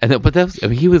 And but that's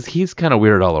he's kind of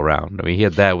weird all around. I mean, he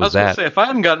had that I was was going to that. say, if I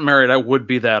hadn't gotten married, I would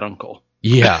be that uncle.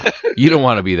 Yeah, you don't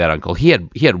want to be that uncle. He had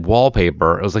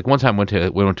wallpaper. It was like one time we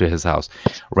went to his house,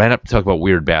 ran up to talk about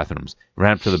weird bathrooms.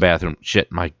 Ran up to the bathroom.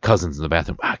 Shit, my cousin's in the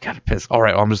bathroom. I gotta piss. All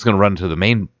right, well, I'm just gonna run to the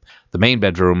main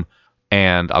bedroom,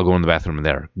 and I'll go in the bathroom in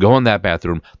there. Go in that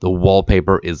bathroom. The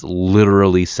wallpaper is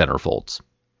literally centerfolds.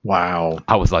 Wow.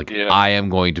 I was like, Yeah. I am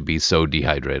going to be so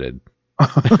dehydrated.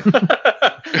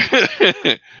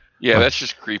 Yeah, that's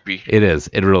just creepy. It is.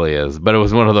 It really is. But it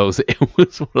was one of those. It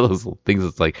was one of those things.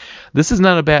 That's like, this is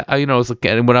not a bad. It's like,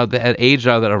 and when at age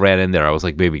now that I ran in there, I was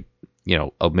like maybe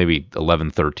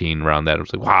 11, 13 around that. I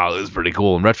was like, wow, this is pretty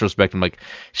cool. In retrospect, I'm like,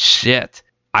 shit,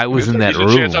 I was in that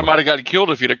There's a chance I room. might have gotten killed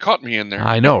if you'd have caught me in there.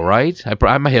 I know, right?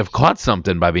 I might have caught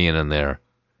something by being in there.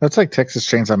 That's like Texas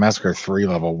Chainsaw Massacre 3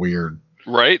 level weird.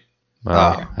 Right?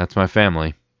 Well, that's my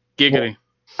family. Giggity.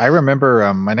 I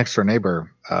remember my next door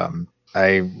neighbor.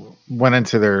 I went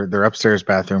into their upstairs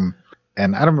bathroom,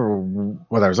 and I don't remember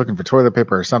whether I was looking for toilet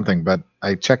paper or something, but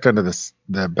I checked under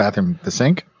the bathroom, the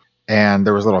sink, and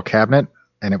there was a little cabinet,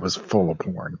 and it was full of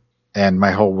porn. And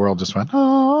my whole world just went,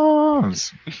 oh, it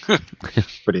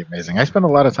was pretty amazing. I spent a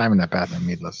lot of time in that bathroom,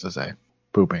 needless to say,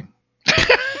 pooping.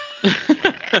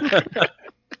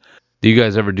 Do you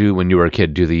guys ever do, when you were a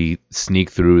kid, do the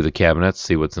sneak through the cabinets,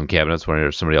 see what's in cabinets when you're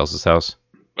at somebody else's house?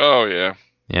 Oh, yeah.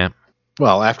 Yeah.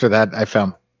 Well, after I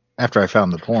found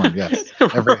the porn, yes.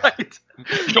 Right.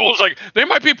 Joel's like, there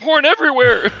might be porn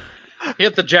everywhere. He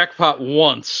hit the jackpot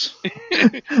once.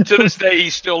 To this day,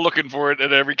 he's still looking for it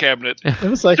in every cabinet. Is It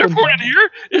was like there porn in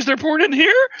here? Is there porn in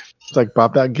here? it's like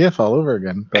Bob.gif all over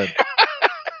again, but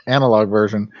analog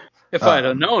version. If I'd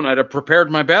have known, I'd have prepared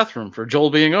my bathroom for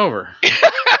Joel being over.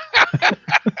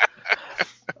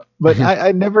 But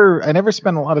I never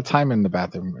spent a lot of time in the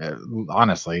bathroom,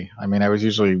 honestly. I mean, I was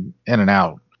usually in and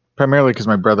out, primarily because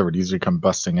my brother would usually come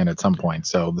busting in at some point.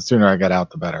 So the sooner I got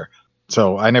out, the better.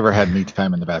 So I never had me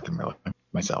time in the bathroom really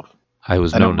myself. I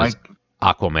was I know known as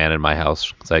Aquaman in my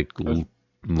house because I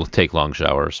take long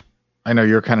showers. I know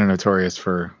you're kind of notorious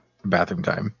for bathroom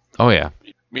time. Oh, yeah.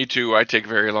 Me too. I take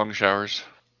very long showers.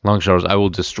 Long showers. I will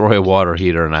destroy a water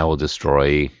heater and I will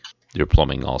destroy your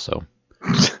plumbing also.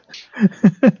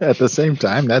 At the same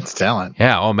time, that's talent.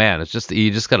 Yeah. Oh, man. It's just, you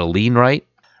just got to lean right.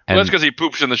 Well, And, that's because he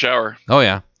poops in the shower. oh,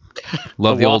 yeah.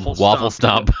 Love the old waffle waffle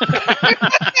stomp.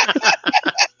 stomp.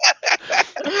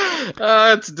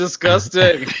 It's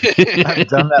disgusting. I've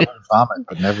done that with vomit,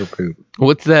 but never poop.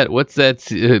 What's that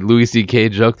Louis C.K.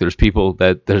 joke? There's people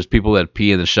that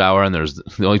pee in the shower, and there's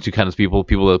the only two kinds of people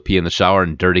that pee in the shower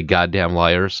and dirty goddamn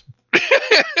liars.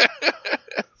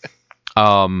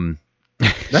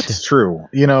 That's true.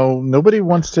 Nobody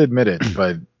wants to admit it,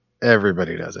 but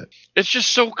everybody does it. It's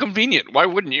just so convenient. Why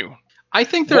wouldn't you? I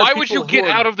think there. Why would you get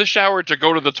out of the shower to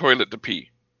go to the toilet to pee?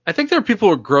 I think there are people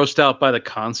who are grossed out by the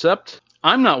concept.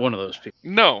 I'm not one of those people.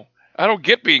 No, I don't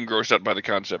get being grossed out by the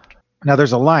concept. Now,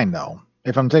 there's a line, though.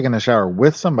 If I'm taking a shower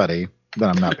with somebody, then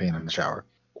I'm not peeing in the shower.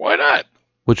 Why not?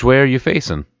 Which way are you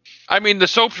facing? I mean, the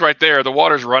soap's right there. The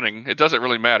water's running. It doesn't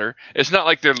really matter. It's not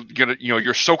like they're gonna,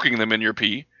 you're soaking them in your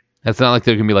pee. It's not like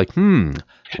they're going to be like, And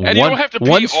you don't have to pee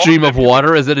one on stream them. of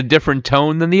water is at a different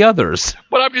tone than the others.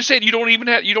 But I'm just saying, you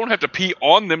don't have to pee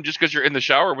on them just because you're in the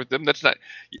shower with them. That's not.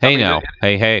 Hey, now.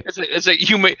 Hey.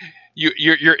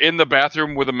 You're in the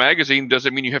bathroom with a magazine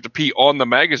doesn't mean you have to pee on the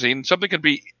magazine. Something can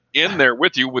be in there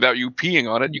with you without you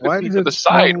peeing on it. You can pee to the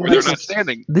side where they're not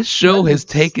standing. This show has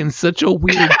taken such a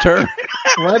weird turn.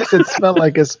 Why does it smell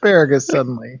like asparagus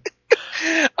suddenly?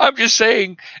 I'm just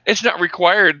saying, it's not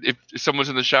required if someone's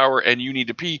in the shower and you need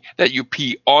to pee that you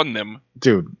pee on them.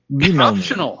 Dude, you know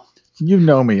Optional. me. You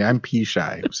know me. I'm pee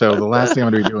shy. So the last thing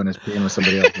I'm going to be doing is peeing with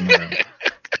somebody else in the room.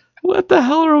 What the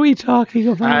hell are we talking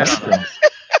about?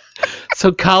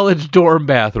 So college dorm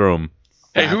bathroom.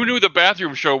 Hey, who knew the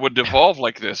bathroom show would devolve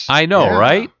like this? I know,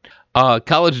 right?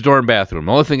 College dorm bathroom.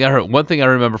 The only thing one thing I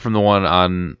remember from the one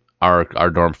on our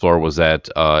dorm floor was that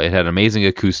it had amazing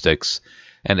acoustics,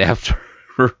 and after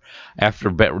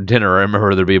dinner, I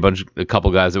remember there'd be a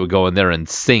couple guys that would go in there and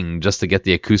sing just to get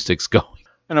the acoustics going.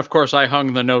 And of course, I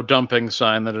hung the no dumping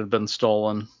sign that had been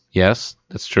stolen. Yes,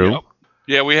 that's true. Yep.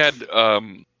 Yeah, we had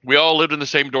we all lived in the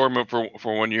same dorm for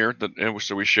 1 year,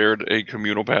 so we shared a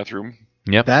communal bathroom.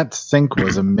 Yep. That sink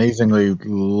was amazingly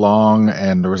long,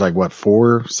 and there was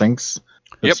 4 sinks?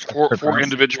 Yep, four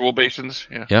individual basins.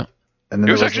 Yeah. Yep. And then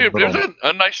it was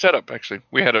a nice setup, actually.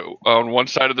 We had on one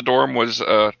side of the dorm was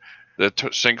the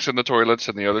sinks and the toilets,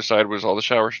 and the other side was all the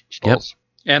shower stalls.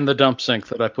 Yep. And the dump sink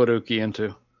that I put Uki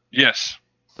into. Yes.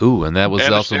 Ooh, and that was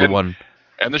also the one.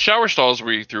 And the shower stalls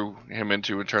we threw him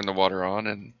into and turned the water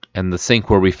on. And the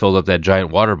sink where we filled up that giant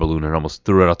water balloon and almost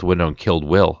threw it out the window and killed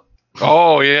Will.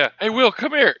 Oh, yeah. Hey, Will,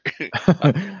 come here.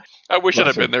 I wish I'd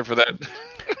have been there for that.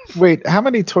 Wait, how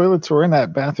many toilets were in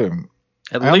that bathroom?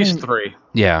 At least 3.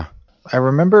 Yeah. I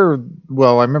remember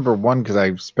one because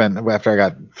I spent, after I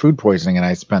got food poisoning and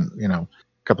I spent, a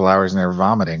couple hours in there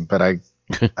vomiting, but I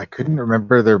couldn't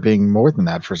remember there being more than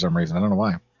that for some reason. I don't know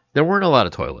why. There weren't a lot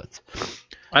of toilets.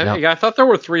 I thought there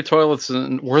were 3 toilets.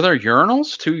 And were there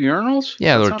urinals? 2 urinals?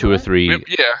 Yeah, there were 2 or 3.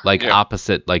 Yeah.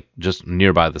 Opposite, just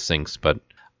nearby the sinks. But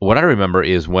what I remember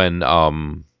is when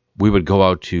we would go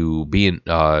out to be in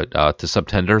to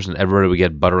Subtenders and everybody would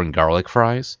get butter and garlic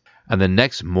fries. And the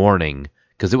next morning,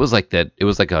 because it was like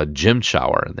a gym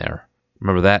shower in there.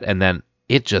 Remember that? And then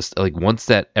it just, once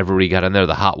that everybody got in there,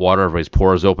 the hot water, everybody's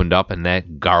pores opened up and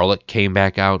that garlic came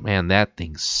back out. Man, that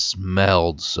thing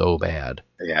smelled so bad.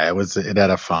 Yeah, it had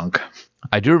a funk.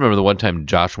 I do remember the one time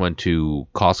Josh went to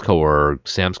Costco or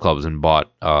Sam's Clubs and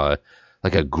bought a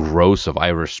gross of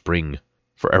Irish Spring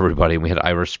for everybody, and we had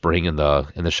Irish Spring in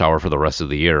the shower for the rest of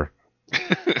the year.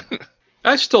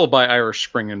 I still buy Irish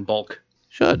Spring in bulk.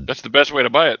 Should. That's the best way to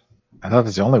buy it. I thought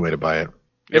that's the only way to buy it.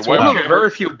 It's one of the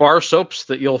very few bar soaps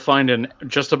that you'll find in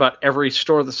just about every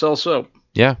store that sells soap.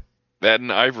 Yeah. That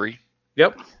and Ivory.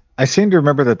 Yep. I seem to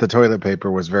remember that the toilet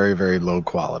paper was very, very low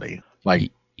quality.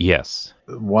 Yes.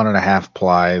 1.5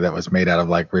 ply that was made out of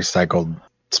recycled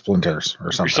splinters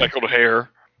or something. Recycled hair.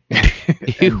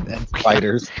 and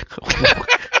spiders.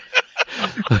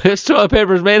 This toilet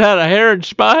paper is made out of hair and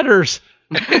spiders.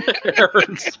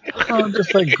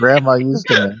 Just like Grandma used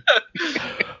to make.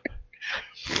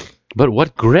 But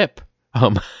what grip?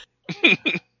 Now,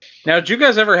 did you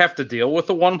guys ever have to deal with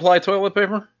the 1-ply toilet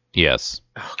paper? Yes.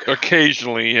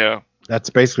 Occasionally, yeah. That's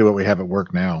basically what we have at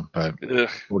work now, but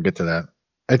we'll get to that.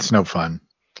 It's no fun.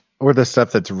 Or the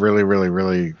stuff that's really, really,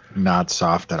 really not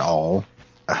soft at all.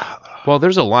 Well,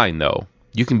 there's a line though.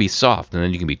 You can be soft, and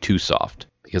then you can be too soft.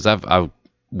 Because I've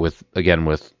with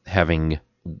having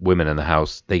women in the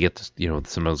house, they get this,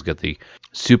 sometimes get the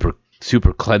super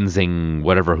cleansing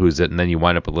whatever who's it, and then you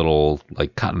wind up with little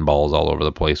cotton balls all over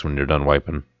the place when you're done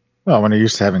wiping. Well, when you're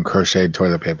used to having crocheted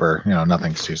toilet paper,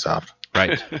 nothing's too soft.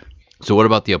 Right. So what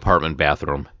about the apartment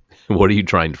bathroom? What are you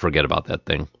trying to forget about that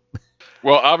thing?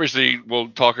 Well, obviously, we'll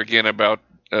talk again about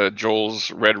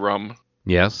Joel's red rum.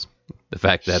 Yes. The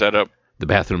fact that setup. The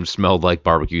bathroom smelled like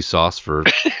barbecue sauce for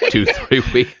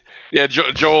 2-3 weeks. Yeah,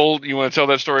 Joel, you want to tell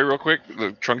that story real quick?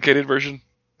 The truncated version?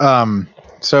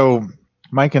 So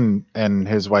Mike and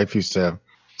his wife used to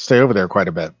stay over there quite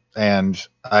a bit. And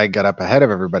I got up ahead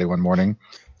of everybody one morning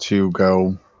to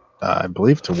go, I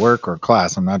believe, to work or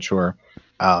class. I'm not sure.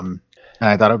 And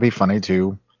I thought it would be funny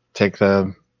to take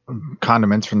the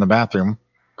condiments from the bathroom,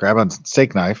 grab a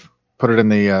steak knife, put it in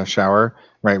the shower,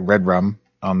 write red rum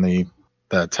on the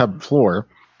tub floor,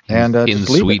 and in just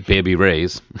leave Sweet it. Baby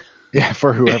Ray's. Yeah,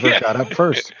 for whoever got up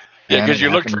first. Yeah, because you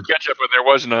looked for ketchup and there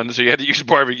was none, so you had to use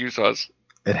barbecue sauce.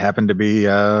 It happened to be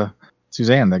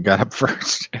Suzanne that got up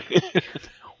first.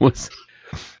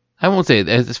 I won't say it.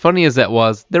 As funny as that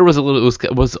was, there was a little.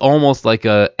 It was almost like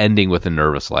a ending with a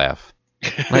nervous laugh.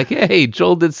 Like, hey,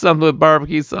 Joel did something with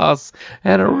barbecue sauce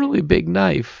and a really big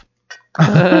knife. She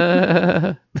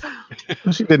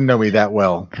didn't know me that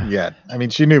well yet. I mean,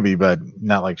 she knew me, but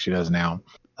not like she does now.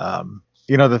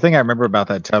 The thing I remember about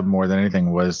that tub more than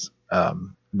anything was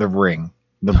the ring,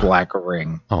 the black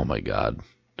ring. Oh my God.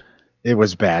 It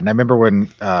was bad. And I remember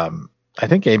when I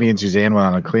think Amy and Suzanne went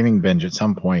on a cleaning binge at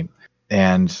some point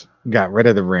and got rid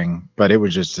of the ring, but it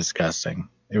was just disgusting.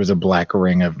 It was a black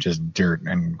ring of just dirt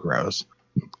and gross.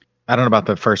 I don't know about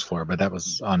the first floor, but that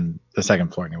was on the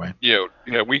second floor anyway. Yeah.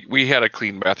 We had a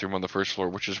clean bathroom on the first floor,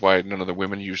 which is why none of the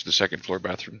women used the second floor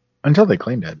bathroom. Until they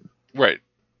cleaned it. Right.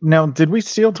 Now, did we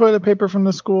steal toilet paper from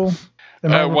the school?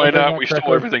 Why not? We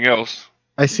stole everything else.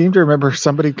 I seem to remember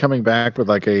somebody coming back with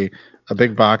like a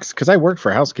big box because I worked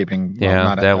for housekeeping.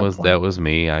 Yeah, that was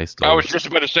me. I was just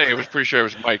about to say. I was pretty sure it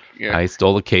was Mike. Yeah. I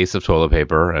stole a case of toilet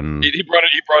paper and he brought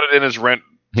it in as rent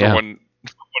for one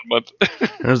month.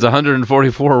 There's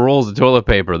 144 rolls of toilet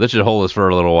paper. This should hold us for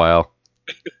a little while.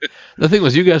 The thing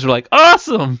was, you guys were like,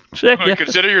 awesome.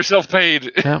 Consider yourself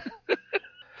paid. Yeah.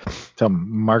 Till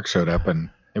Mark showed up and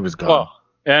it was gone. Well,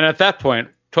 and at that point,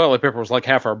 toilet paper was like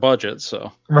half our budget.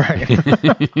 So right.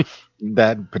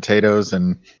 That, potatoes,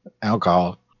 and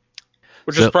alcohol.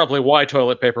 Which is probably why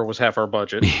toilet paper was half our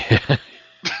budget. Yeah.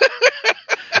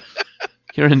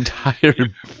 Your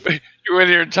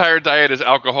entire diet is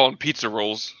alcohol and pizza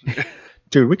rolls.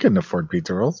 Dude, we couldn't afford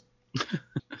pizza rolls.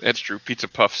 That's true. Pizza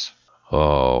puffs.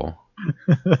 Oh.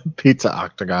 Pizza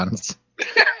octagons.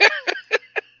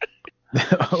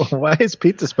 Why is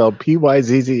pizza spelled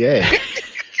P-Y-Z-Z-A?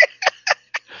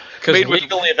 Because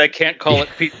legally they can't call it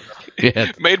pizza.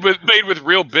 Yeah. Made with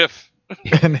real beef.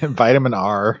 And vitamin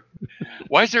R.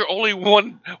 Why is there only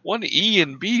one E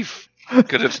in beef?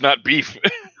 Because it's not beef.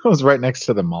 It was right next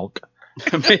to the milk.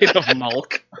 Made of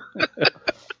milk.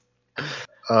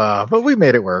 But we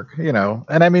made it work,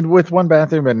 And I mean, with one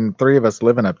bathroom and 3 of us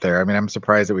living up there, I mean, I'm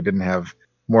surprised that we didn't have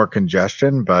more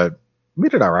congestion, but we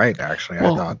did all right, actually, I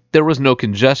thought. There was no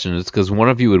congestion. It's because one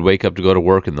of you would wake up to go to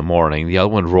work in the morning, the other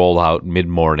one would roll out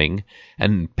mid-morning,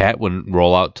 and Pat wouldn't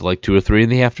roll out to like 2 or 3 in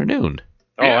the afternoon.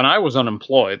 Oh, and I was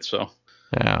unemployed, so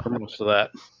yeah, for most of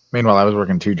that. Meanwhile, I was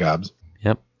working 2 jobs.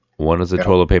 Yep. One is a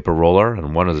toilet paper roller,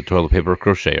 and one is a toilet paper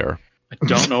crocheter. I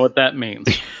don't know what that means.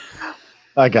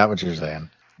 I got what you're saying.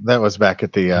 That was back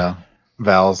at the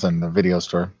Val's and the video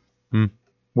store.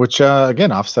 Which,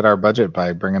 again, offset our budget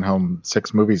by bringing home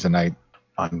 6 movies a night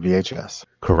on VHS.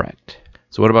 Correct.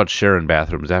 So what about sharing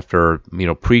bathrooms? After,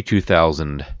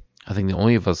 pre-2000, I think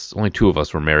only 2 of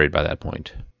us were married by that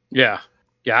point. Yeah.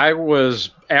 Yeah, I was,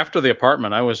 after the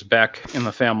apartment, I was back in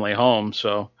the family home,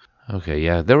 so... Okay,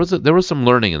 yeah. There was some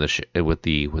learning in with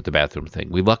the bathroom thing.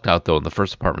 We lucked out, though, in the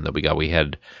first apartment that we got, we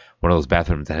had one of those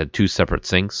bathrooms that had 2 separate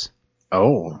sinks.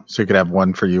 Oh, so you could have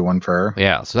one for you, one for her?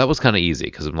 Yeah, so that was kind of easy,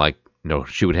 because I'm like,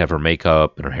 she would have her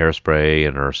makeup and her hairspray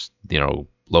and her,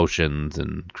 lotions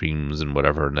and creams and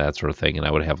whatever and that sort of thing, and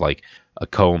I would have like a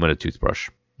comb and a toothbrush.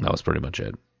 That was pretty much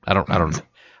it. I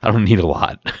don't need a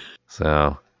lot.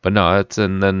 So, but no,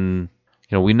 and then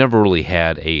we never really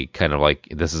had a kind of like,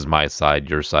 this is my side,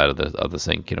 your side of the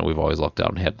sink. We've always looked out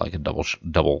and had like a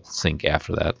double sink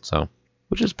after that. So,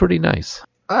 which is pretty nice.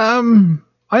 I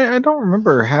don't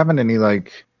remember having any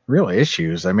like real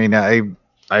issues. I mean, I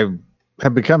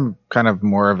have become kind of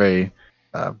more of a,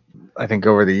 I think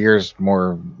over the years,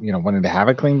 more, wanting to have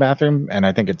a clean bathroom. And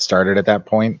I think it started at that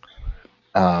point.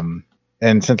 And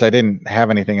since I didn't have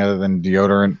anything other than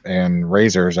deodorant and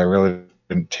razors, I really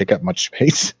didn't take up much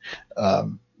space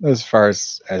as far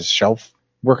as shelf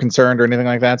were concerned or anything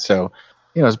like that. So,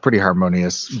 it was a pretty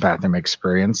harmonious bathroom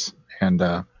experience, and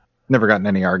never gotten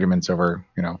any arguments over,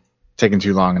 taking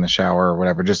too long in the shower or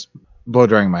whatever, just blow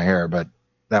drying my hair. But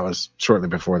that was shortly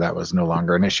before that was no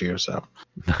longer an issue. So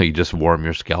you just warm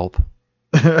your scalp.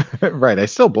 Right. I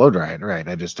still blow dry it. Right.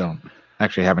 I just don't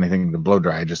actually have anything to blow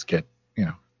dry. I just get,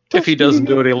 If he doesn't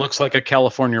do it, he looks like a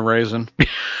California raisin.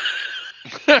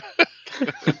 I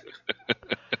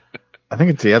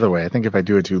think it's the other way. I think if I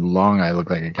do it too long, I look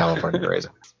like a California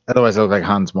raisin. Otherwise, I look like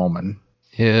Hans Moleman.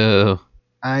 Ew.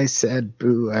 I said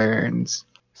boo irons.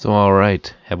 So, all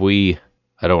right. Have we...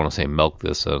 I don't want to say milk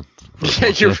this. You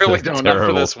really don't know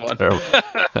for this one.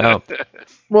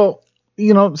 Well,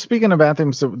 speaking of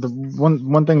bathrooms, the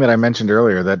one thing that I mentioned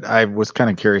earlier that I was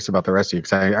kind of curious about the rest of you,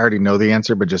 because I already know the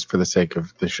answer, but just for the sake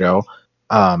of the show,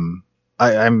 I'm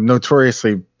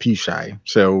notoriously pee shy.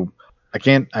 So I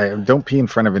don't pee in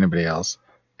front of anybody else.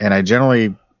 And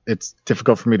it's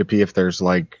difficult for me to pee if there's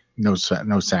like no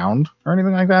sound or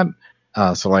anything like that.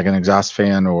 So like an exhaust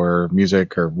fan or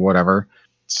music or whatever.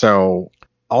 So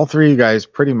all three of you guys,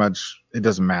 pretty much, it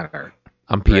doesn't matter.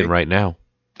 I'm peeing right now.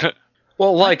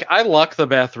 Well, like, I lock the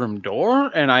bathroom door,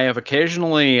 and I have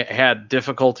occasionally had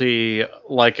difficulty,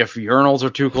 like, if urinals are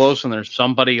too close and there's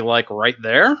somebody, like, right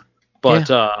there.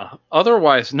 But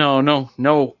otherwise, no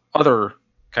other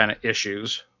kind of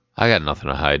issues. I got nothing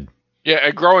to hide. Yeah,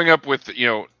 and growing up with,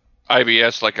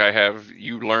 IBS like I have,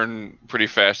 you learn pretty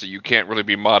fast that you can't really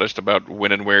be modest about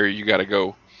when and where you got to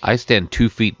go. I stand 2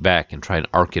 feet back and try and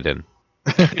arc it in.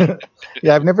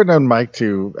 Yeah, I've never known Mike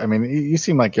to. I mean, you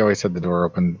seem like you always had the door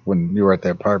open when you were at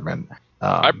the apartment.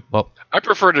 I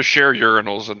prefer to share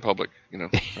urinals in public. So.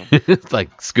 It's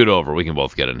like, scoot over. We can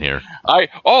both get in here.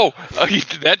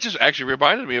 That just actually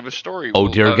reminded me of a story. Oh,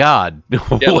 dear God.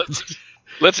 Yeah,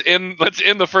 let's end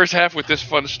the first half with this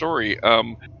fun story.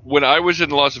 When I was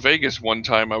in Las Vegas one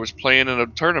time, I was playing in a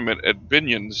tournament at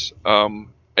Binion's.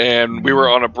 And we were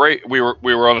on a break. We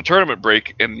were on a tournament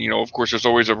break, and of course, there's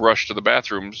always a rush to the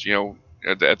bathrooms.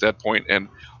 At that point, and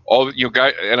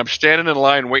and I'm standing in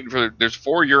line waiting for. There's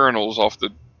 4 urinals off the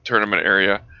tournament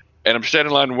area, and I'm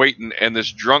standing in line waiting, and this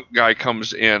drunk guy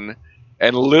comes in,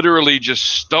 and literally just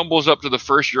stumbles up to the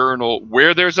first urinal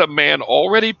where there's a man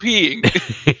already peeing,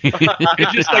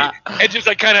 and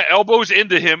just kind of elbows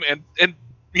into him, and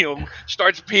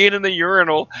starts peeing in the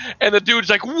urinal, and the dude's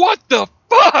like, "What the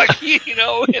fuck?"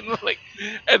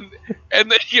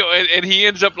 and then and he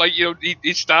ends up like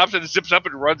he stops and zips up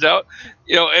and runs out,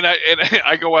 and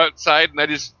I go outside and I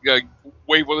just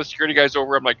wave one of the security guys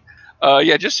over. I'm like,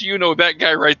 yeah, just so you know, that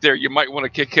guy right there, you might want to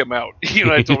kick him out.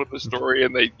 I told him the story,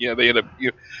 and they end up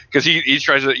because he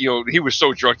tries to he was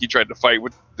so drunk he tried to fight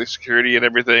with the security and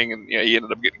everything, and he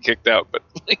ended up getting kicked out. But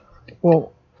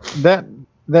well, that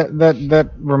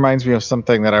reminds me of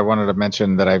something that I wanted to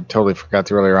mention that I totally forgot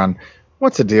to earlier on.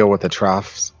 What's the deal with the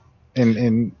troughs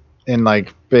in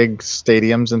like big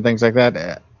stadiums and things like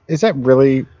that? Is that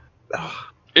really?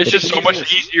 It's just so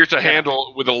much easier to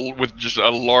handle with just a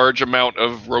large amount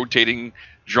of rotating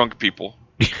drunk people.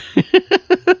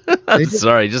 I'm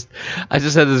sorry, I just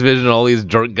had this vision of all these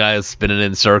drunk guys spinning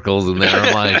in circles in there.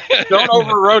 I'm like, don't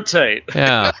over rotate.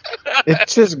 Yeah, it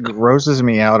just grosses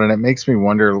me out, and it makes me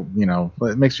wonder.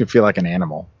 It makes me feel like an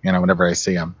animal. Whenever I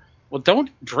see them. Well, don't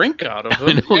drink out of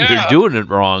I them. know you're doing it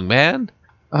wrong, man.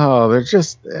 Oh, they're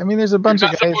just. I mean, there's a bunch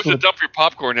You're of not guys supposed to dump your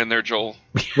popcorn in there, Joel.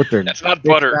 with their. That's not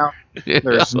butter. Out.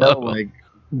 There's no like,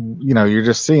 you're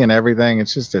just seeing everything.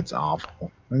 It's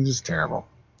awful. It's just terrible.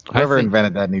 Whoever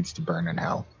invented that needs to burn in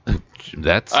hell. I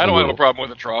don't have a problem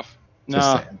with a trough.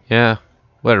 No. Yeah.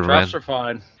 Whatever, Troughs man. are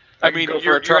fine. I mean,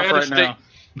 you're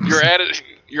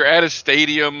at a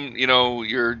stadium.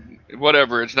 You're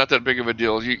whatever. It's not that big of a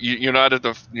deal. You're not at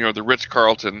the the Ritz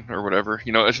Carlton or whatever.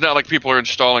 It's not like people are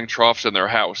installing troughs in their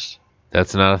house.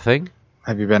 That's not a thing?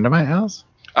 Have you been to my house?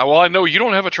 Well, I know you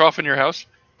don't have a trough in your house.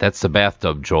 That's the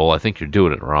bathtub, Joel. I think you're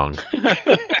doing it wrong.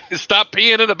 Stop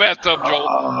peeing in the bathtub,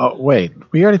 Joel. Wait.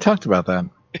 We already talked about that.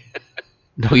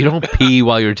 No, you don't pee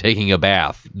while you're taking a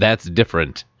bath. That's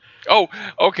different. Oh,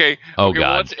 okay. Oh, okay, God.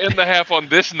 Well, let's end the half on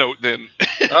this note then.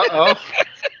 Uh-oh.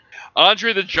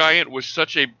 Andre the Giant was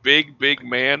such a big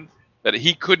man that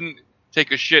he couldn't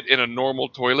take a shit in a normal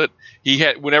toilet. He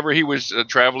had, whenever he was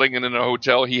traveling and in a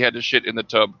hotel, he had to shit in the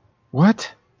tub.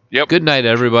 What? Yep. Good night,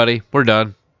 everybody. We're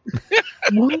done.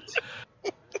 What?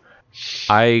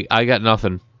 I got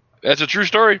nothing. That's a true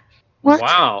story. What?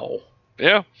 Wow.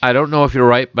 Yeah. I don't know if you're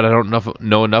right, but I don't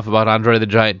know enough about Andre the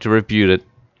Giant to refute it.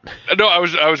 No, I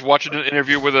was watching an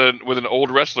interview with an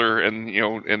old wrestler, and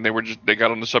and they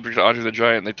got on the subject of Andre the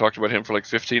Giant, and they talked about him for like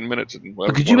 15 minutes. And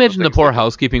But could you imagine the poor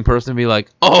housekeeping person be like,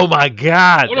 "Oh my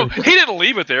God!" Oh, no, he didn't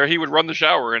leave it there. He would run the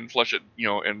shower and flush it,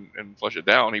 and flush it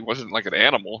down. He wasn't like an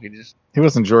animal. He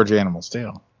wasn't George Animal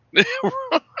Steel.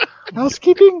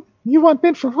 Housekeeping? You want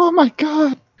men for? Oh my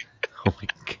God! Oh my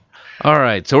God. All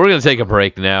right, so we're gonna take a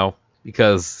break now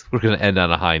because we're gonna end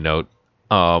on a high note.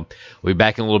 We'll be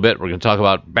back in a little bit. We're gonna talk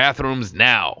about bathrooms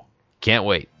now. Can't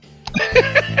wait.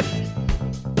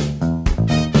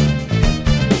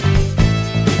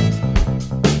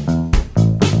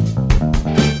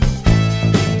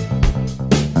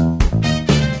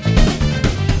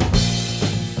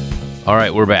 All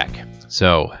right, we're back.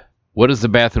 So, what is the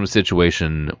bathroom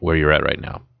situation where you're at right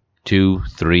now? 2,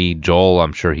 3. Joel,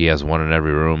 I'm sure he has one in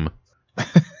every room.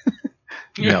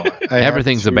 No,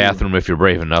 Everything's a bathroom if you're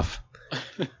brave enough.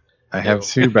 I have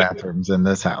 2 bathrooms in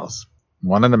this house.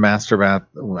 One in the master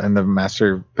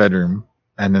bedroom,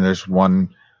 and then there's one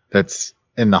that's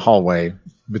in the hallway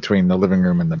between the living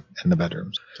room and the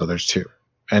bedrooms. So there's 2.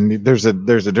 And there's a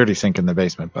dirty sink in the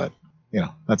basement, but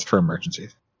that's for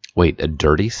emergencies. Wait, a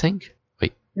dirty sink?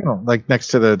 You know, like next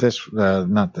to the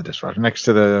not the dishwasher, next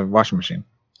to the washing machine.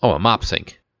 Oh, a mop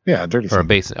sink. Yeah, a dirty Or a sink.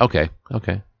 basin. Okay.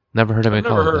 Never heard of I've it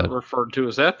never called heard it that. referred to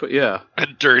as that, but yeah. A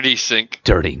dirty sink.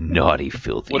 Dirty, naughty,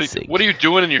 filthy sink. What are you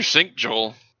doing in your sink,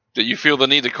 Joel, that you feel the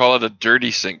need to call it a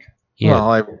dirty sink? Yeah.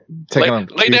 Well, I'm taking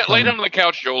Lay down on the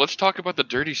couch, Joel. Let's talk about the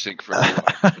dirty sink for a minute.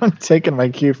 I'm taking my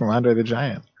cue from Andre the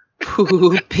Giant.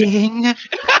 Pooping.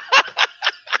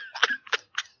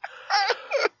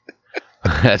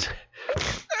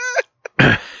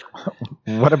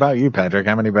 What about you, Patrick?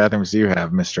 How many bathrooms do you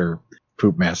have, Mr.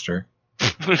 Poop Master?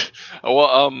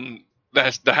 Well,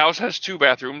 the house has 2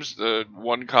 bathrooms: the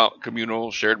one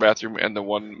communal shared bathroom and the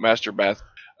one master bath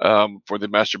for the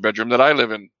master bedroom that I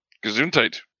live in.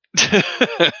 Gesundheit.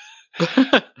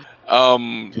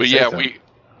 But yeah, so. we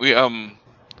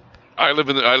I live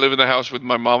in the house with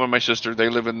my mom and my sister. They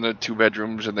live in the 2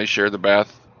 bedrooms and they share the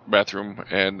bathroom,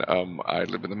 and I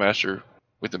live in the master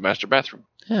bathroom.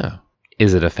 Yeah.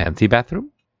 Is it a fancy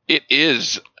bathroom? It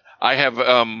is. I have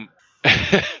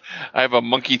I have a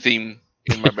monkey theme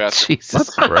in my bathroom. Jesus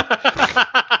Christ.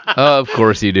 Of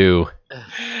course you do.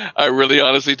 I really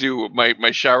honestly do.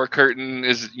 My shower curtain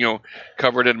is,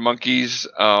 covered in monkeys.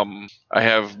 I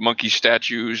have monkey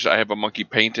statues. I have a monkey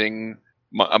painting.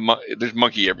 There's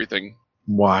monkey everything.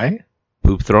 Why?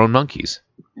 Poop throwing monkeys.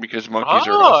 Because monkeys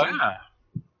are awesome. Yeah.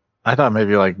 I thought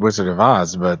maybe like Wizard of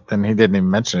Oz, but then he didn't even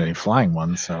mention any flying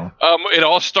ones. So It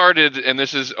all started, and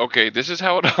this is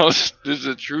how it all. This is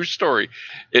a true story.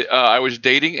 I was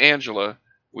dating Angela.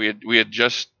 We had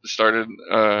just started.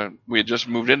 We had just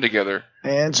moved in together.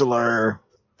 Angela.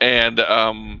 And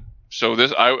so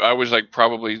this I was like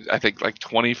probably I think like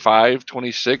 25,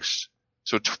 26.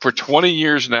 So for 20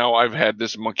 years now I've had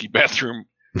this monkey bathroom.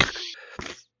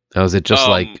 Oh, is it just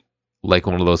like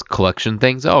one of those collection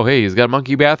things? Oh, hey, he's got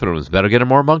monkey bathrooms. Better get him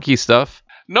more monkey stuff.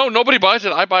 No, nobody buys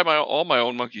it. I buy all my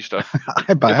own monkey stuff.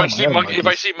 If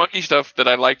I see monkey stuff that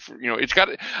I like, it's got.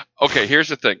 Okay, here's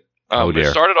the thing. Oh dear.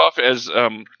 It started off as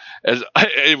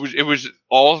it was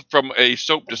all from a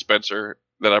soap dispenser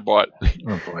that I bought.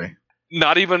 Oh boy.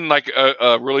 Not even like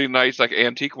a really nice like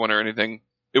antique one or anything.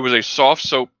 It was a soft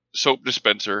soap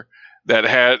dispenser that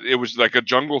it was like a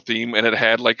jungle theme, and it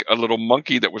had like a little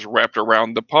monkey that was wrapped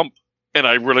around the pump. And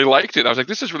I really liked it. I was like,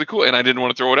 this is really cool. And I didn't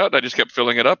want to throw it out. And I just kept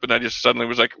filling it up. And I just suddenly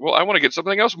was like, well, I want to get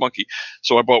something else monkey.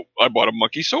 So I bought a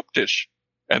monkey soap dish.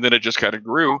 And then it just kind of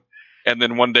grew. And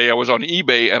then one day I was on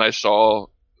eBay and I saw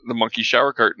the monkey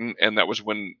shower curtain. And that was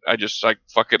when I just like,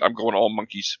 fuck it, I'm going all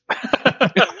monkeys.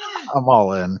 I'm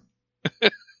all in.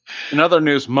 In other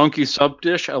news, Monkey Sub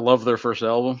Dish. I love their first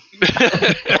album.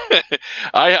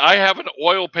 I have an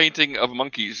oil painting of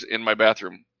monkeys in my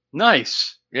bathroom.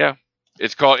 Nice. Yeah.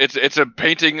 It's a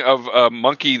painting of a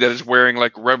monkey that is wearing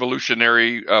like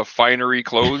revolutionary finery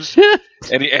clothes,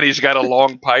 and he's got a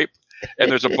long pipe, and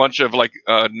there's a bunch of like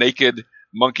naked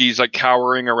monkeys like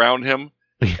cowering around him,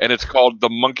 and it's called The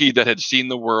Monkey That Had Seen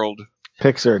the World.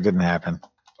 Picture it didn't happen.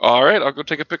 All right, I'll go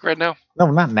take a pic right now. No,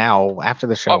 not now. After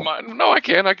the show. No, I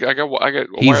can. I got.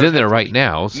 He's in there right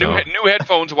now. So. New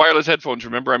headphones, wireless headphones.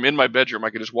 Remember, I'm in my bedroom.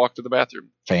 I can just walk to the bathroom.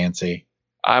 Fancy.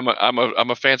 I'm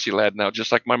a fancy lad now,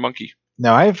 just like my monkey.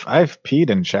 No, I've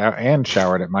peed and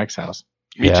showered at Mike's house.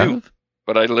 Me too,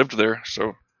 but I lived there,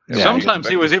 so. Yeah, Sometimes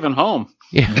he was even home.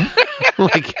 Yeah.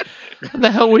 Like, what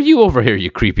the hell were you over here, you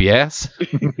creepy ass?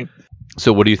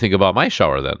 So what do you think about my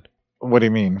shower then? What do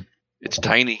you mean? It's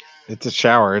tiny. It's a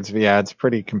shower. It's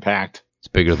pretty compact. It's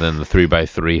bigger than the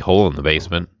 3x3 hole in the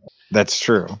basement. That's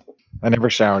true. I never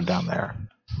showered down there.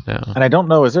 No. And I don't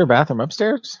know, is there a bathroom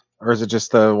upstairs? Or is it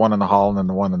just the one in the hall and then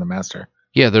the one in the master?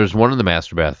 Yeah, there's one in the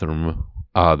master bathroom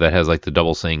that has like the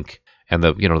double sink and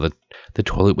the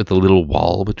toilet with the little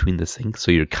wall between the sinks,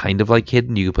 so you're kind of like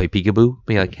hidden. You can play peekaboo,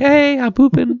 be like, "Hey, I'm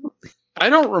pooping." I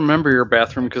don't remember your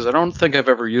bathroom because I don't think I've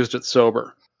ever used it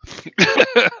sober.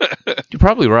 You're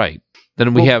probably right.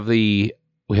 Then we have the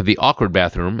awkward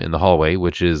bathroom in the hallway,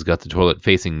 which is got the toilet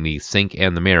facing the sink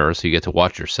and the mirror, so you get to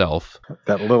watch yourself.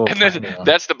 That little. And then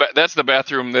that's the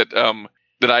bathroom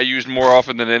that I used more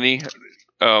often than any.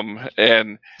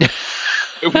 And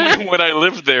when I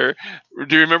lived there,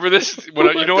 do you remember this? You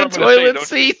know what I'm going to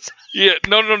say? Seat. Yeah,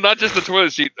 no, not just the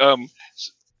toilet seat.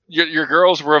 Your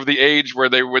girls were of the age where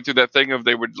they went through that thing of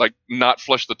they would like not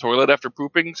flush the toilet after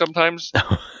pooping sometimes.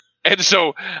 And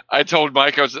so I told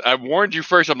Mike, I warned you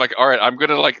first. I'm like, all right, I'm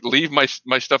gonna like leave my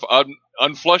stuff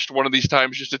unflushed one of these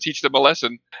times just to teach them a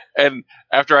lesson. And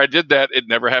after I did that, it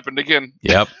never happened again.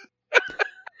 Yep.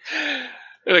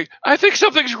 They're like, I think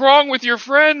something's wrong with your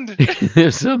friend.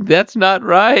 That's not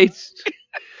right.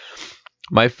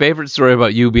 My favorite story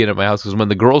about you being at my house was when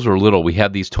the girls were little, we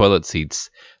had these toilet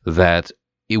seats that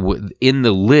in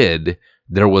the lid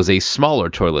there was a smaller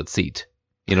toilet seat,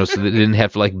 so that it didn't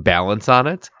have to like balance on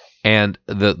it. And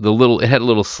it had a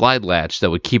little slide latch that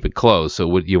would keep it closed. So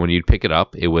when you'd pick it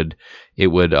up, it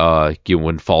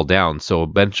wouldn't fall down. So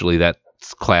eventually that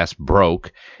clasp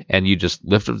broke, and you just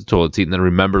lift up the toilet seat and then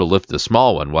remember to lift the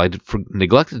small one. Well,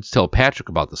 neglected to tell Patrick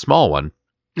about the small one.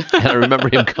 And I remember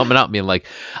him coming out and being like,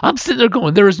 I'm sitting there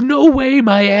going, there is no way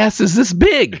my ass is this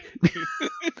big.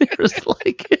 There's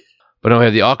like, but no, I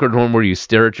have the awkward one where you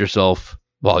stare at yourself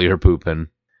while you're pooping.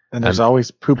 And there's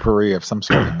always poopery of some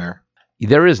sort in there.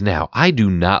 There is now. I do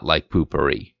not like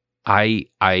poopery. I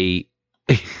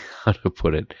how to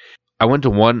put it? I went to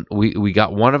one. We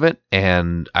got one of it,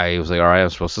 and I was like, all right, I'm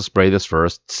supposed to spray this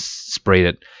first. Sprayed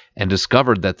it, and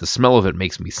discovered that the smell of it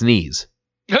makes me sneeze.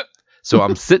 So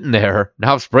I'm sitting there.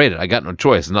 Now I've sprayed it. I got no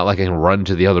choice. It's not like I can run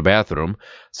to the other bathroom.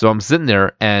 So I'm sitting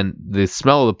there, and the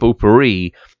smell of the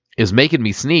poopery is making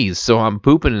me sneeze. So I'm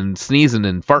pooping and sneezing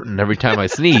and farting every time I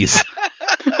sneeze.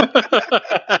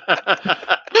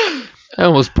 I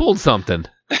almost pulled something.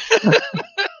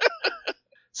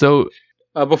 So,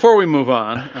 before we move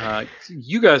on,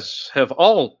 you guys have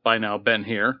all by now been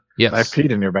here. Yes, I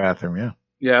peed in your bathroom. Yeah.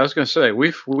 Yeah, I was going to say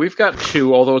we've got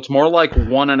 2, although it's more like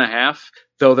 1.5.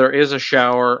 Though there is a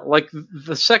shower. Like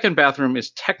the second bathroom is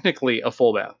technically a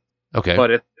full bath. Okay. But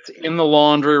it's in the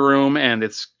laundry room, and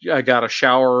I got a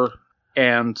shower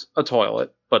and a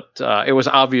toilet. But it was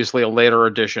obviously a later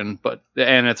addition.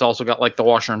 And it's also got like the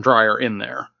washer and dryer in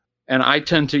there. And I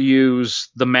tend to use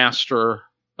the master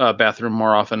bathroom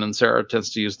more often, and Sarah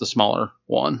tends to use the smaller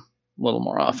one a little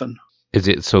more often. Is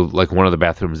it so like one of the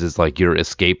bathrooms is like your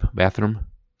escape bathroom?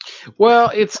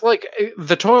 Well, it's like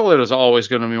the toilet is always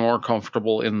going to be more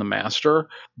comfortable in the master,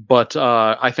 but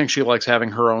I think she likes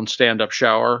having her own stand-up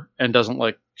shower and doesn't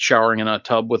like showering in a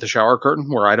tub with a shower curtain,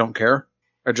 where I don't care.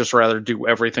 I'd just rather do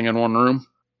everything in one room.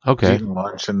 Okay. Eating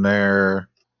lunch in there.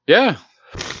 Yeah.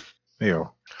 Ew.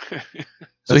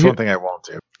 So That's one thing I won't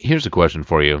do. Here's a question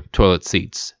for you. Toilet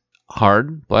seats.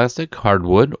 Hard plastic, hard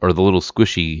wood, or the little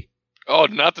squishy? Oh,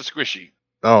 not the squishy.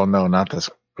 Oh, no, not the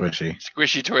squishy.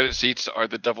 Squishy toilet seats are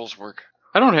the devil's work.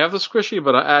 I don't have the squishy,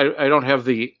 but I don't have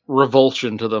the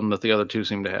revulsion to them that the other two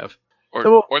seem to have. Or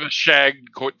the shag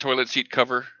toilet seat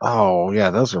cover. Oh,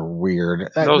 yeah, those are weird.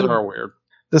 Those are weird.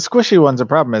 The squishy ones, the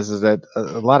problem is that a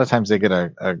lot of times they get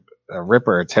a rip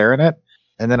or a tear in it,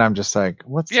 and then I'm just like,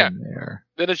 what's in there?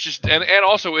 Then it's just, and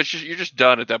also it's just, you're just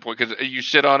done at that point, because you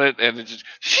sit on it and it's just,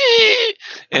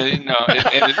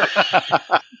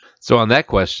 So on that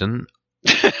question,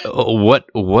 what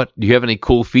do you have any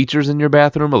cool features in your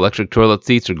bathroom? Electric toilet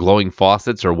seats or glowing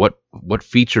faucets, or what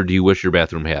feature do you wish your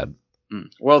bathroom had?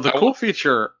 Well, the cool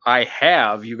feature I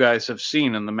have, you guys have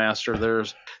seen in the master.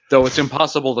 Though it's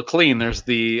impossible to clean, there's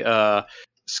the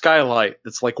skylight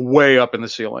that's like way up in the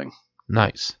ceiling.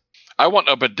 Nice. I want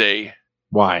a bidet.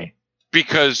 Why?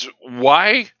 Because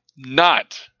why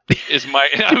not? Is my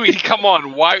I mean, come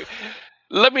on, why?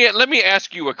 Let me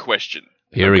ask you a question.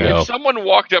 Here we go. If someone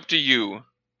walked up to you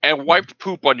and wiped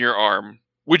poop on your arm,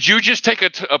 would you just take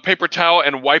a paper towel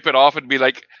and wipe it off and be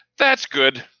like, "That's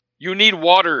good"? You need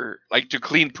water, like, to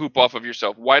clean poop off of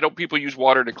yourself. Why don't people use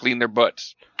water to clean their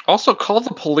butts? Also, call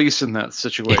the police in that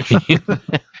situation.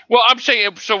 Well, I'm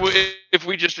saying, so if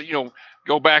we just,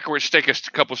 go backwards, take a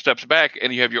couple steps back,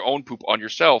 and you have your own poop on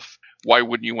yourself, why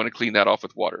wouldn't you want to clean that off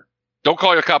with water? Don't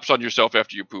call your cops on yourself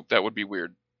after you poop. That would be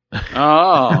weird. Oh,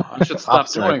 I should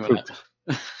stop doing that.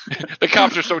 The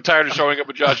cops are so tired of showing up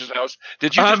at Josh's house.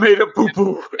 Did you? I made a poo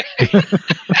poo.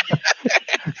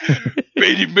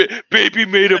 Baby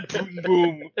made a boom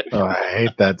boom. Oh, I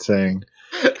hate that saying.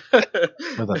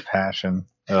 With a passion.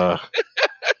 Ugh.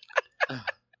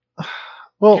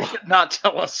 Well, You should not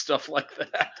tell us stuff like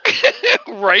that.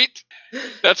 Right?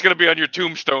 That's going to be on your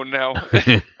tombstone now.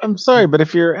 I'm sorry, but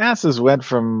if your ass is wet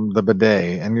from the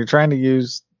bidet and you're trying to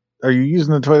are you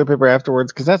using the toilet paper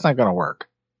afterwards? Because that's not going to work.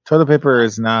 Toilet paper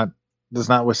does not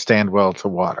withstand well to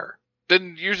water.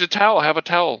 Then use a towel. Have a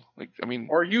towel.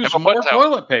 Or use have a more butt towel.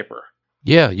 toilet paper.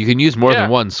 Yeah, you can use more Yeah.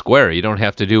 than one square. You don't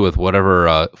have to do with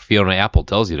whatever Fiona Apple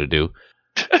tells you to do.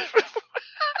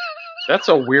 That's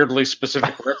a weirdly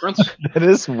specific reference. It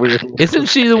is weird. Isn't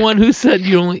she the one who said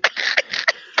you only...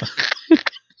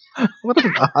 What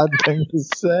an odd thing to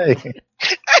say.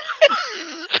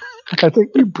 I think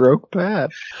you broke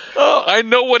Pat. Oh, I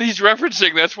know what he's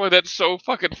referencing. That's why that's so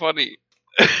fucking funny.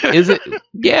 Is it?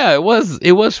 Yeah, it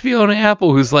was Fiona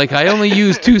Apple who's like, I only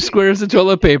use 2 squares of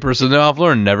toilet paper, so now I've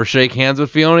learned never shake hands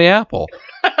with Fiona Apple.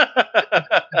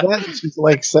 That's just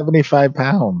like 75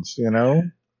 pounds,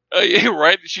 Yeah,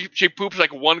 right. She poops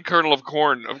like one kernel of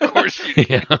corn. Of course.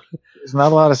 Yeah. There's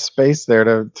not a lot of space there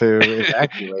to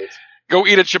evacuate. Go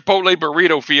eat a Chipotle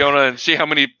burrito, Fiona, and see how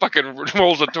many fucking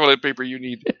rolls of toilet paper you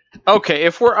need. Okay,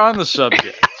 if we're on the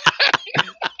subject,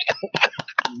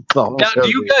 The whole now, show do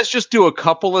you guys just do a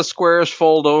couple of squares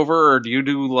fold over, or do you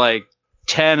do like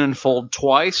 10 and fold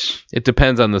twice? It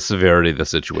depends on the severity of the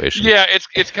situation. Yeah,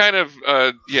 it's kind of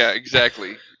yeah,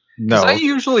 exactly. Because No, I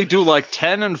usually do like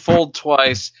 10 and fold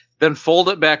twice, then fold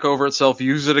it back over itself,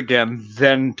 use it again,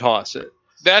 then toss it.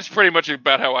 That's pretty much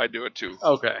about how I do it too.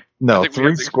 Okay. I no, think we 3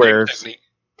 have the same squares. technique.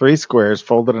 3 squares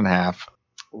folded in half.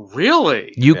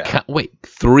 Really? Yeah. Wait,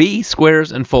 3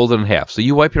 squares and fold it in half. So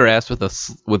you wipe your ass with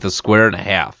a square and a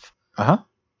half. Uh-huh.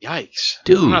 Yikes.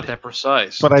 Dude. I'm not that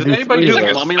precise. But I Did do anybody do three the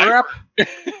of those. mummy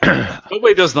wrap?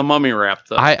 Nobody does the mummy wrap,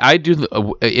 though. I do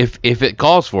if it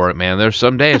calls for it, man. There's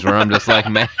some days where I'm just like,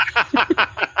 man.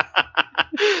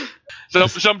 So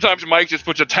sometimes Mike just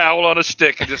puts a towel on a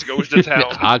stick and just goes to town.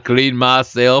 I clean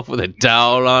myself with a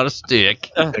towel on a stick.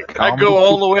 I go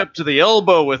all the way up to the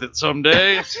elbow with it some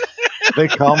days. They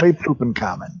call me poopin'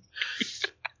 common.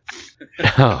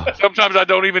 Oh, Sometimes I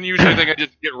don't even use anything. I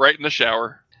just get right in the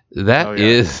shower. that Oh, yeah.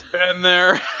 is Been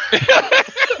there.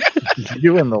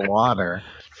 You in the water.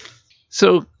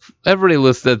 so.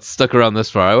 Everybody that's stuck around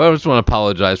this far, I just want to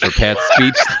apologize for Pat's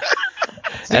speech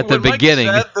at the When Mike beginning.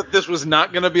 said that this was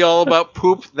not going to be all about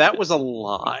poop, that was a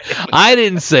lie. I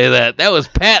didn't say that. That was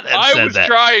Pat that I said was that.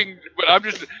 trying, but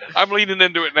I'm leaning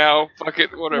into it now. Fuck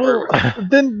it, whatever. Well,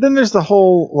 then there's the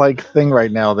whole like thing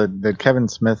right now that Kevin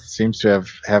Smith seems to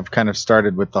have kind of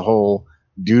started with the whole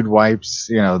dude wipes,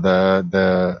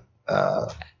 the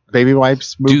baby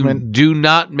wipes movement. Do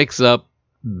not mix up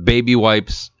baby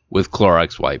wipes with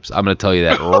Clorox wipes. I'm going to tell you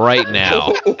that right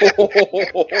now.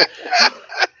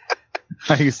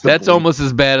 I used to That's believe- almost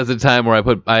as bad as the time where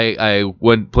I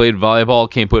went played volleyball,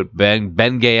 came put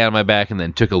Ben Gay on my back, and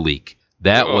then took a leak.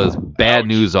 That Oh, was bad ouch.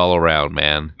 news all around,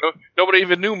 man. Nobody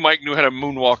even knew Mike knew how to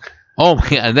moonwalk. Oh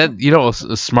man, and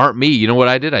then smart me. You know what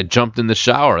I did? I jumped in the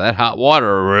shower. That hot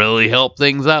water really helped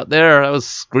things out there. I was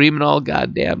screaming all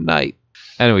goddamn night.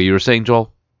 Anyway, you were saying,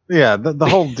 Joel? Yeah, the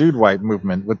whole dude wipe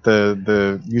movement with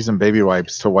the using baby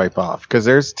wipes to wipe off, because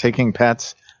there's taking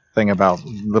Pat's thing about a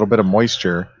little bit of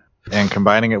moisture and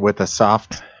combining it with a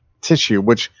soft tissue,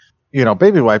 which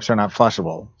baby wipes are not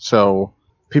flushable, so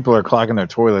people are clogging their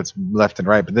toilets left and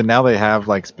right. But then now they have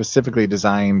like specifically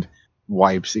designed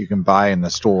wipes that you can buy in the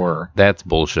store That's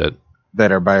bullshit.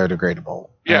 that are biodegradable.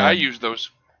 Yeah, I And use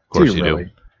those. Of course do you really?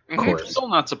 do. Of Mhm. course. Still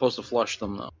not supposed to flush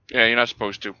them, though. Yeah, you're not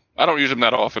supposed to. I don't use them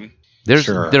that often.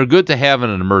 Sure. They're good to have in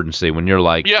an emergency when you're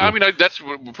like Yeah, I mean that's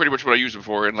pretty much what I use them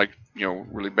for, and like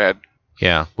really bad.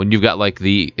 yeah, when you've got like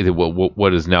the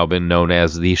what has now been known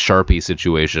as the Sharpie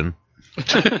situation.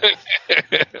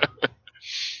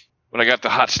 When I got the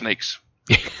hot snakes.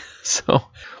 So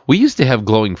we used to have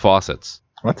glowing faucets.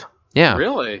 What? Yeah.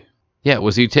 Really? Yeah, it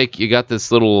was you got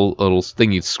this little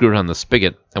thing you'd screw it on the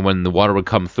spigot, and when the water would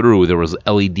come through, there was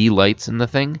LED lights in the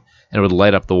thing, and it would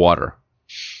light up the water.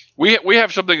 We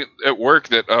have something at work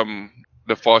that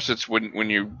the faucets when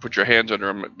you put your hands under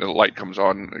them, the light comes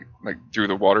on like through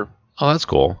the water. Oh, that's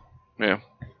cool. Yeah.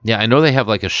 Yeah, I know they have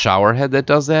like a shower head that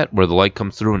does that, where the light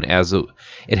comes through, and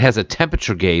it has a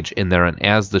temperature gauge in there, and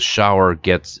as the shower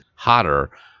gets hotter,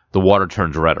 the water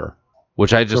turns redder.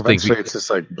 Which I just So think. eventually it's just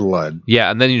like blood. Yeah,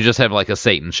 and then you just have like a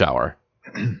Satan shower.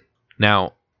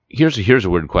 Now, here's a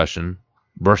weird question: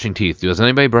 brushing teeth. Does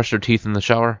anybody brush their teeth in the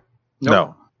shower?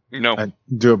 No, No. I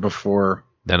do it before.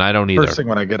 Then I don't either. First thing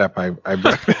when I get up, I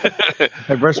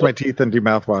brush my teeth and do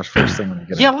mouthwash first thing when I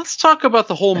get Yeah, up. let's talk about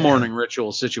the whole morning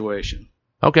ritual situation.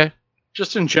 Okay.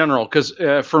 Just in general, because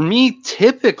for me,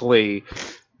 typically,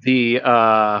 the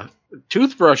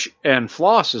toothbrush and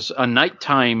floss is a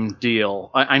nighttime deal.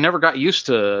 I never got used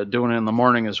to doing it in the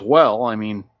morning as well. I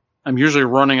mean, I'm usually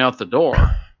running out the door.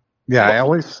 Yeah, I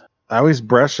always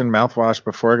brush and mouthwash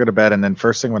before I go to bed, and then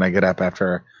first thing when I get up,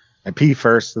 after I pee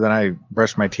first, then I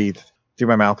brush my teeth, do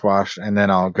my mouthwash, and then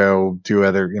I'll go do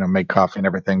other, make coffee and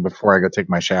everything before I go take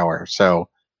my shower. So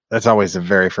that's always the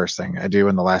very first thing I do,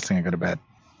 and the last thing I go to bed.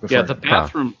 before Yeah, I the go to bed.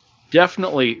 bathroom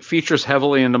definitely features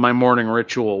heavily into my morning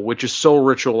ritual, which is so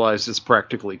ritualized it's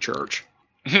practically church.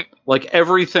 Like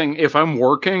everything, if I'm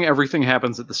working, everything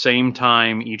happens at the same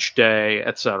time each day,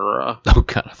 etc. Oh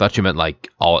god, I thought you meant like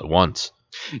all at once.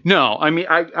 No, I mean,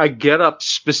 I get up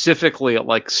specifically at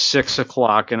like 6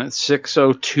 o'clock, and at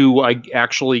 6:02 I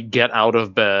actually get out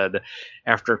of bed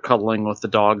after cuddling with the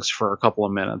dogs for a couple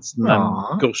of minutes, and then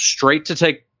Aw. go straight to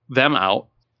take them out,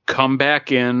 come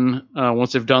back in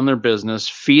once they've done their business,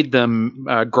 feed them,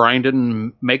 grind it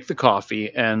and make the coffee,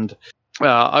 and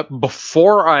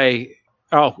before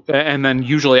and then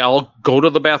usually I'll go to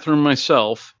the bathroom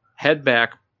myself, head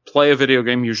back, play a video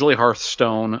game, usually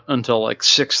Hearthstone, until like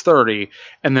 6:30,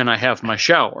 and then I have my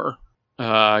shower.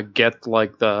 Get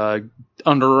like the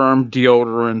underarm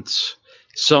deodorant,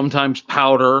 sometimes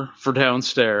powder for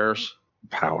downstairs.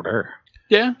 Powder.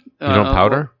 Yeah. You don't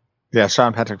powder? Yeah,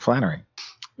 Sean Patrick Flannery.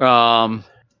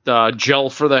 Gel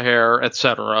for the hair,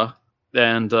 etc.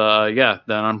 And then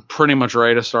I'm pretty much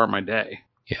ready to start my day.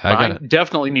 Yeah, I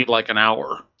definitely need like an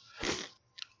hour.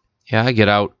 Yeah, I get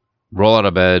out, roll out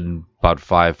of bed about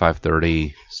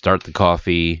 5:30, start the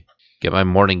coffee, get my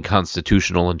morning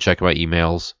constitutional and check my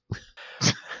emails.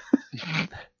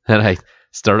 Then I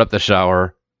start up the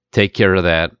shower, take care of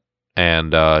that,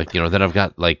 and then I've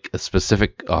got like a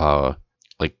specific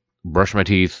like brush my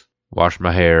teeth, wash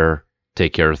my hair,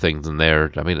 take care of things in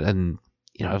there. I mean, and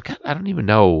I don't even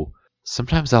know.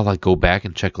 Sometimes I'll like go back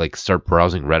and check, like start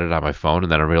browsing Reddit on my phone,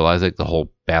 and then I realize like the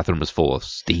whole bathroom is full of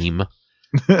steam.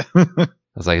 I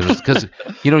was like, because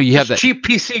you have that cheap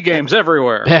PC games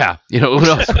everywhere. Yeah, who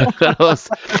knows?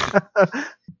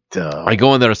 Duh. I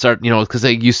go in there to start, because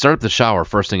you start the shower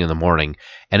first thing in the morning,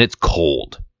 and it's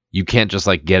cold. You can't just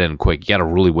like get in quick. You got to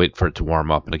really wait for it to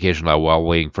warm up. And occasionally, while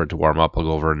waiting for it to warm up, I'll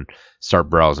go over and start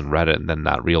browsing Reddit, and then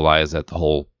not realize that the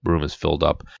whole room is filled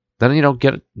up.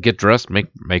 Then get dressed,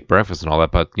 make breakfast and all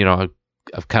that. But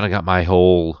I've kind of got my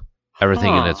whole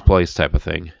everything in its place type of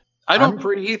thing. I don't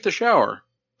preheat the shower.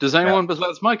 Does anyone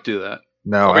besides Mike do that?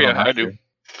 No, I do.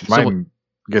 Mine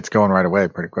gets going right away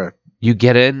pretty quick. You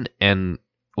get in and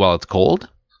while it's cold?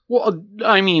 Well,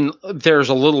 I mean, there's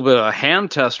a little bit of a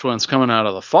hand test when it's coming out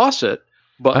of the faucet,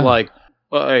 but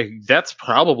that's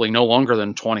probably no longer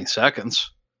than 20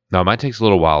 seconds. No, mine takes a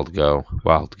little while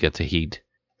to get to heat.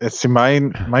 See,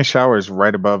 my shower is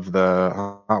right above the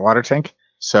hot water tank,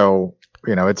 so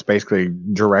it's basically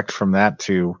direct from that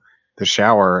to the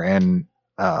shower. And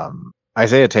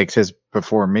Isaiah takes his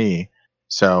before me,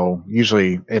 so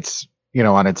usually it's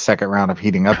on its second round of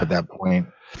heating up at that point.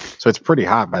 So it's pretty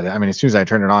hot by that. I mean, as soon as I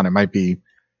turn it on, it might be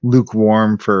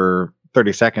lukewarm for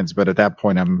 30 seconds, but at that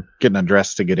point, I'm getting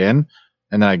undressed to get in,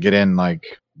 and then I get in like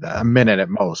a minute at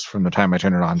most from the time I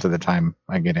turn it on to the time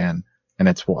I get in, and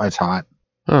it's hot.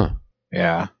 Huh.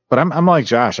 Yeah, but I'm like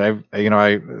Josh.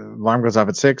 Alarm goes off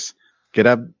at 6. Get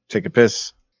up, take a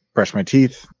piss, brush my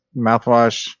teeth,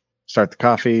 mouthwash, start the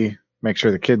coffee, make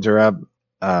sure the kids are up,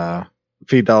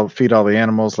 feed all the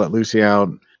animals, let Lucy out,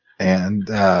 and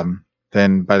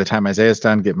then by the time Isaiah's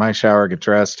done, get my shower, get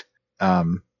dressed,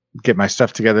 get my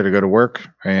stuff together to go to work,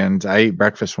 and I eat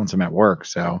breakfast once I'm at work,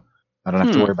 so I don't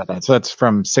have to worry about that. So that's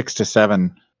from 6 to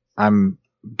 7. I'm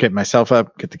getting myself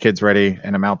up, get the kids ready,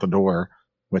 and I'm out the door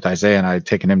with Isaiah and I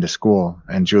taking him to school.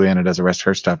 And Juliana does the rest of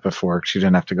her stuff before she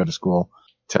didn't have to go to school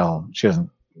till she doesn't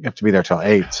have to be there till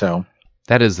 8. So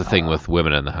that is the thing with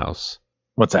women in the house.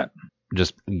 What's that?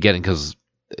 Just because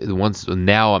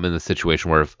now I'm in the situation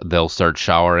where if they'll start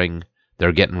showering,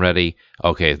 they're getting ready.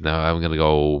 Okay, now I'm going to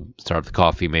go start the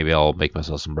coffee. Maybe I'll make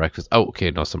myself some breakfast. Oh,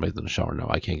 okay, no, somebody's in the shower. No,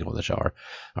 I can't go in the shower.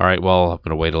 All right, well, I'm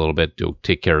going to wait a little bit to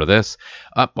take care of this.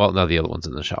 Well, now the other one's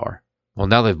in the shower. Well,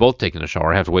 now they've both taken a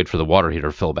shower. I have to wait for the water heater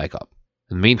to fill back up.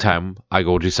 In the meantime, I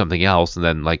go do something else, and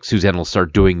then, like, Suzanne will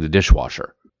start doing the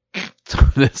dishwasher. So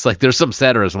it's like there's some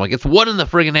Saturdays. I'm like, it's 1 in the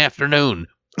friggin' afternoon.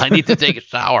 I need to take a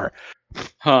shower.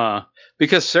 Huh.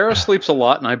 Because Sarah sleeps a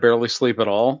lot and I barely sleep at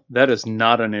all. That is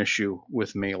not an issue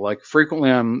with me. Like,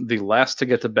 frequently I'm the last to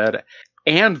get to bed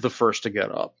and the first to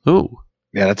get up. Ooh.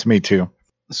 Yeah, that's me too.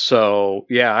 So,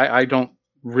 yeah, I don't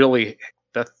really...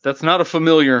 That's not a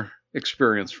familiar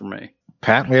experience for me.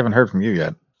 Pat, we haven't heard from you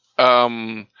yet.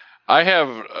 I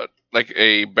have like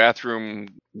a bathroom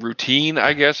routine,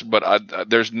 I guess, but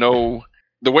there's no...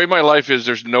 The way my life is,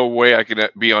 there's no way I can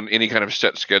be on any kind of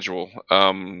set schedule.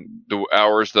 The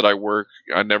hours that I work,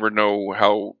 I never know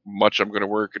how much I'm going to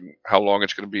work and how long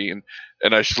it's going to be. And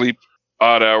I sleep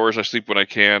odd hours. I sleep when I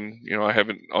can. I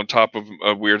haven't, on top of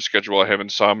a weird schedule, I have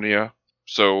insomnia.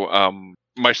 So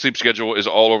my sleep schedule is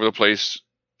all over the place.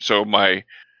 So my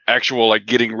actual like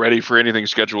getting ready for anything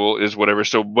schedule is whatever.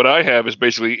 So what I have is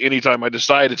basically anytime I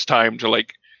decide it's time to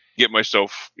like get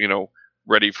myself,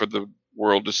 ready for the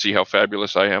world to see how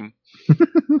fabulous I am.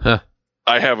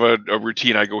 I have a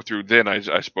routine I go through then, I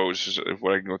suppose, is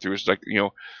what I can go through is like,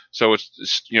 so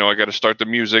it's I got to start the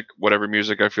music, whatever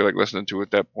music I feel like listening to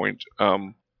at that point.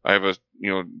 I have hook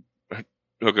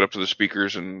it up to the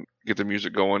speakers and get the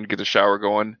music going, get the shower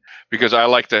going, because I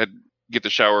like to get the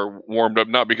shower warmed up,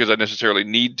 not because I necessarily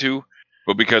need to,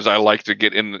 but because I like to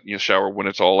get in the shower when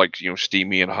it's all like,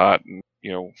 steamy and hot and,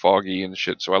 foggy and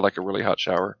shit. So I like a really hot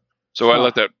shower. So I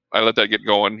let that I let that get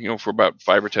going, for about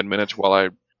 5 or 10 minutes while I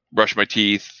brush my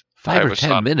teeth. 5 or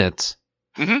 10 minutes?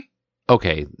 Mm-hmm.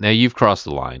 Okay, now you've crossed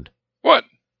the line. What?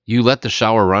 You let the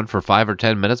shower run for 5 or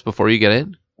 10 minutes before you get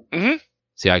in? Mm-hmm.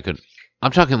 See,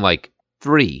 I'm talking like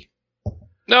 3.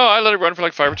 No, I let it run for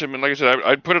like 5 or 10 minutes. Like I said,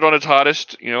 I'd put it on its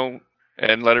hottest,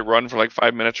 and let it run for like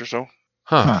 5 minutes or so.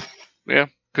 Huh. Yeah,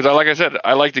 because like I said,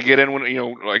 I like to get in when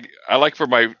I like for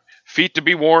my feet to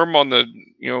be warm on the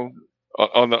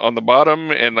on the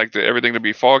bottom, and like everything to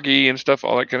be foggy and stuff.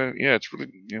 All that kind of it's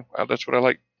really that's what I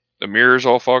like. The mirrors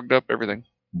all fogged up, everything.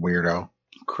 Weirdo.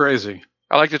 Crazy.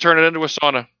 I like to turn it into a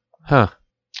sauna. Huh.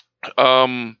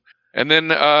 And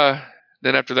then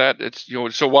after that, it's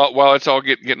so while it's all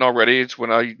getting all ready, it's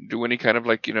when I do any kind of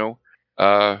like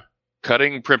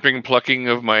cutting, primping, plucking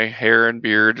of my hair and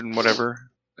beard and whatever,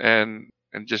 and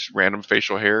just random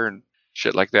facial hair and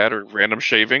shit like that, or random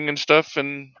shaving and stuff,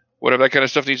 and whatever that kind of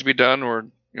stuff needs to be done, or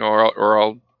or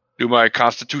I'll do my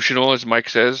constitutional, as Mike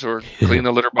says, or clean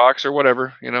the litter box or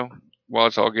whatever, while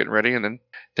it's all getting ready, and then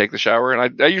take the shower.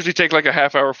 And I usually take like a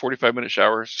half hour, 45-minute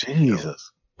showers.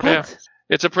 Jesus. Yeah,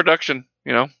 it's a production,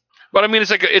 But I mean,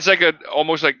 it's like a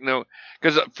almost like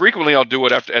because frequently I'll do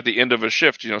it at the end of a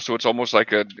shift, so it's almost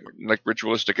like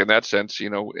ritualistic in that sense,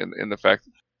 in the fact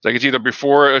it's like it's either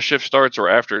before a shift starts or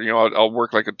after. I'll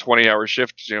work like a 20-hour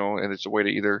shift, and it's a way to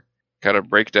either kind of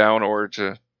break down or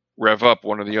to rev up,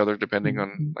 one or the other, depending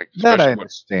on like that I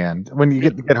understand. When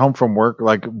you get home from work,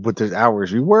 like with the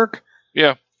hours you work,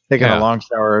 taking a long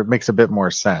shower makes a bit more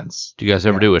sense. Do you guys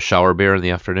ever do a shower beer in the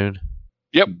afternoon?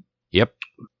 Yep.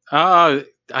 I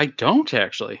don't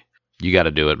actually. You got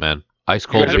to do it, man. Ice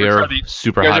cold beer,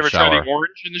 super hot shower. You guys ever shower. try the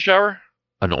orange in the shower?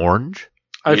 An orange?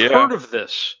 I've heard of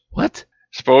this. What?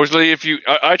 Supposedly,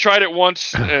 I tried it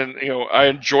once and I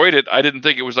enjoyed it. I didn't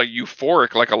think it was like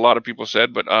euphoric like a lot of people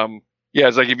said, but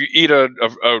it's like if you eat a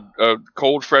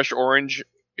cold fresh orange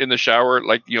in the shower,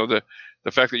 like the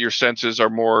fact that your senses are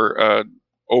more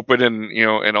open and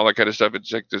and all that kind of stuff.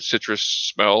 It's like the citrus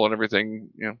smell and everything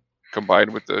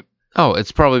combined with the. Oh,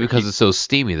 it's probably because it's so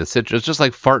steamy. The citrus, it's just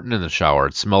like farting in the shower.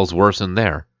 It smells worse in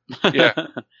there. Yeah,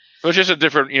 so it's just a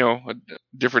different, a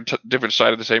different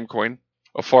side of the same coin.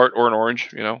 A fart or an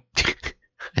orange,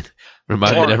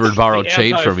 Remind me to never borrow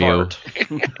change from you.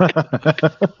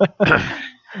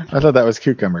 I thought that was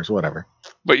cucumbers. Whatever.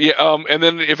 But and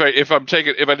then if I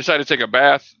decide to take a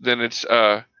bath, then it's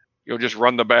just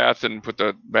run the bath and put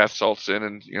the bath salts in,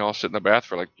 and I'll sit in the bath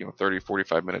for like 30,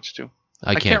 45 minutes too.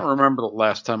 I can't remember the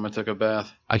last time I took a bath.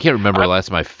 I can't remember the last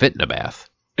time I fit in a bath.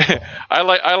 I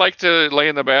like to lay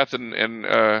in the bath and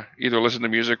either listen to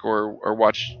music or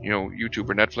watch YouTube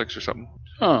or Netflix or something.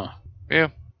 Huh. Yeah.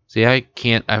 See, I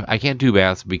can't do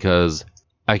baths because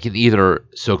I can either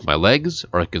soak my legs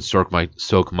or I can soak my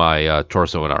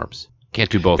torso and arms. Can't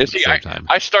do both at the same time.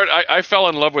 I fell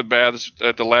in love with baths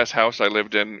at the last house I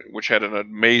lived in, which had an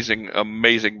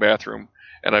amazing bathroom,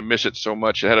 and I miss it so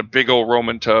much. It had a big old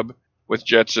Roman tub with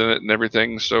jets in it and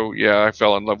everything. So yeah, I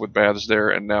fell in love with baths there,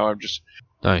 and now I'm just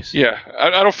nice. Yeah, I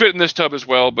don't fit in this tub as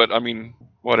well, but I mean,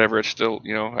 whatever. It's still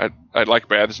I like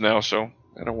baths now, so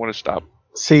I don't want to stop.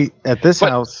 See, at this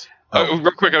house.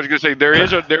 Real quick, I was going to say there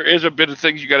is a bit of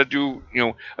things you got to do,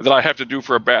 that I have to do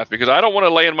for a bath, because I don't want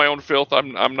to lay in my own filth.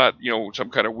 I'm not, some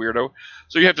kind of weirdo.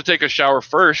 So you have to take a shower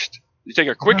first. You take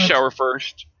a quick shower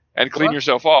first and clean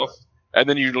yourself off, and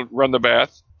then you run the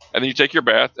bath, and then you take your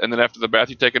bath, and then after the bath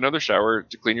you take another shower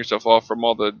to clean yourself off from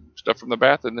all the stuff from the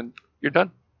bath, and then you're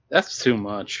done. That's too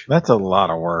much. That's a lot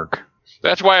of work.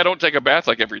 That's why I don't take a bath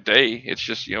like every day. It's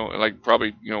just like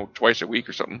probably twice a week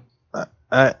or something.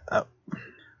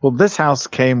 Well, this house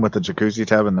came with a jacuzzi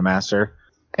tub in the master,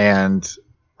 and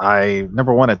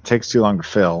number one, it takes too long to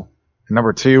fill. And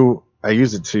number two, I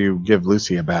use it to give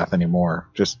Lucy a bath anymore,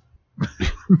 just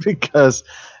because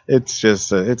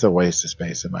it's a waste of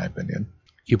space, in my opinion.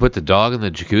 You put the dog in the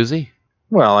jacuzzi?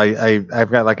 Well, I've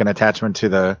got like an attachment to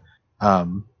the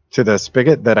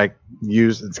spigot that I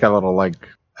use. It's got a little like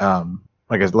a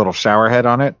little shower head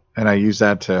on it, and I use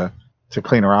that to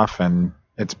clean her off, and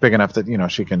it's big enough that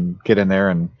she can get in there,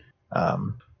 and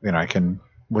I can,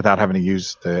 without having to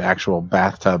use the actual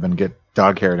bathtub and get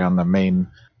dog hair down the main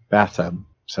bathtub.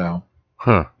 So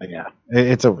yeah,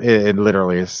 it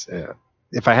literally is.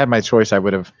 If I had my choice, I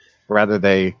would have rather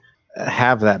they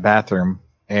have that bathroom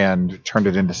and turned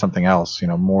it into something else,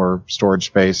 more storage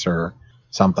space or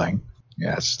something.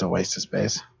 Yeah, it's just a waste of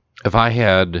space. If I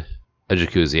had a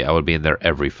jacuzzi, I would be in there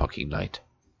every fucking night.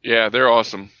 Yeah, they're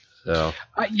awesome. So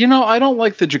I don't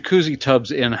like the jacuzzi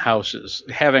tubs in houses.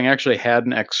 Having actually had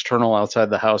an external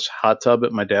outside the house hot tub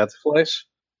at my dad's place,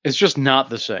 it's just not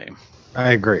the same.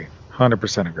 I agree.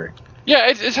 100% agree. Yeah,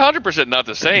 it's 100% not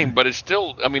the same, but it's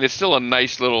still. I mean, it's still a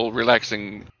nice little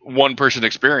relaxing one-person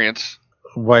experience.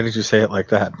 Why did you say it like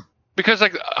that? Because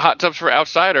like hot tubs for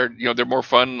outside are, they're more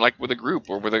fun like with a group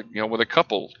or with a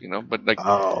couple, But like,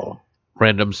 Oh.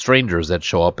 Random strangers that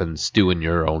show up and stew in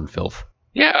your own filth.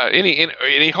 yeah,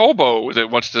 any hobo that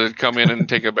wants to come in and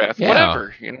take a bath, Yeah.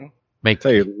 whatever, Make So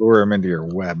you lure them into your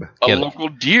web. A Get it. local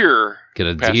deer. Get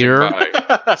a passing deer,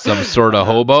 by. some sort of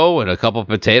hobo, and a couple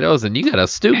potatoes, and you got a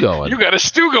stew going. You got a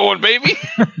stew going, baby.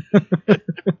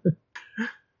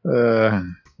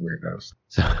 Weirdos.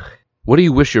 So, what do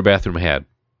you wish your bathroom had?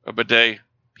 A bidet.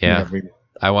 Yeah,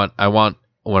 I want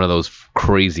one of those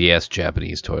crazy ass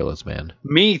Japanese toilets, man.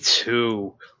 Me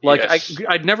too. Like Yes.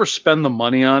 I'd never spend the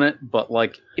money on it, but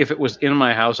like if it was in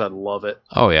my house, I'd love it.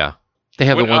 Oh yeah, they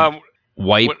have When, the one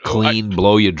wipe, when- clean,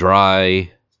 blow you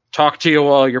dry. Talk to you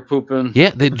while you're pooping. Yeah,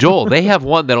 Joel, they have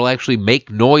one that'll actually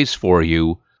make noise for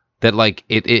you. That like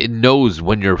it knows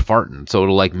when you're farting, so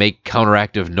it'll like make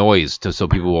counteractive noise so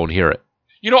people won't hear it.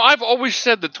 I've always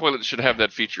said the toilet should have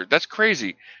that feature. That's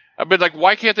crazy. I've been like,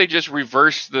 why can't they just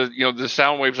reverse the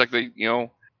sound waves like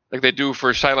they do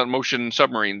for silent motion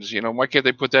submarines? Why can't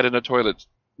they put that in a toilet?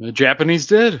 The Japanese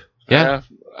did. Yeah.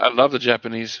 I love the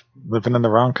Japanese. Living in the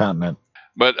wrong continent.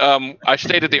 But I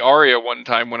stayed at the Aria one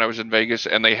time when I was in Vegas,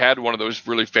 and they had one of those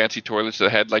really fancy toilets that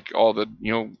had like all the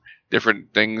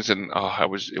different things, and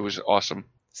it was awesome.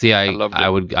 See, I loved it. I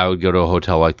would go to a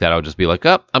hotel like that. I would just be like,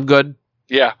 "Oh, I'm good.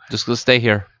 Yeah. Just gonna stay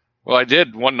here." Well, I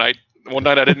did one night. One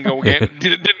night I didn't go didn't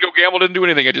go gamble, didn't do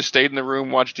anything. I just stayed in the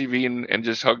room, watched TV, and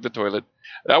just hugged the toilet.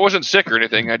 I wasn't sick or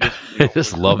anything. I just I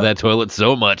just love that toilet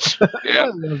so much. yeah.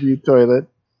 I love you, toilet.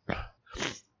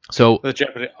 So The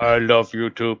Japanese. I love you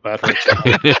too, Patrick.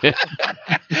 Can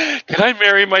I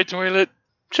marry my toilet?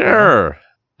 sure.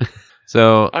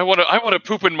 So I want to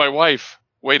poop in my wife.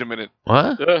 Wait a minute.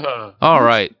 what? Uh, All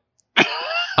right.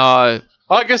 I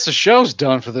guess the show's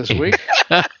done for this week.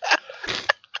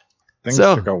 Things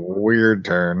So- took a weird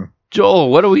turn.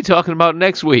 Joel, what are we talking about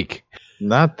next week?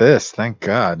 Not this, thank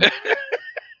God.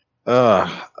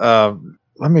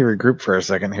 Let me regroup for a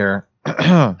second here.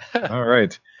 All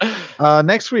right.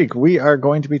 Next week, we are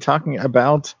going to be talking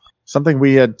about something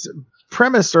we had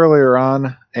premised earlier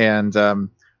on, and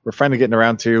we're finally getting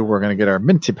around to. We're going to get our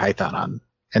Minty Python on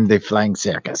and the Flying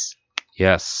Circus.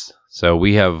 Yes. So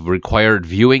we have required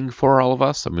viewing for all of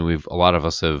us. I mean, a lot of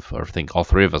us have, or I think all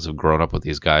three of us have grown up with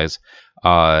these guys.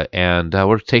 And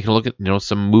we're taking a look at,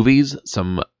 some movies,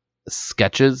 some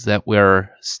sketches that were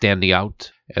standing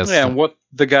out. And what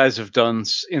the guys have done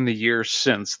in the years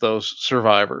since those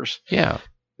survivors. Yeah.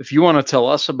 If you want to tell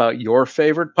us about your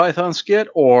favorite Python skit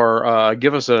or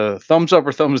give us a thumbs up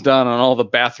or thumbs down on all the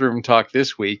bathroom talk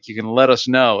this week, you can let us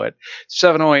know at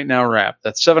 708 Now Rap.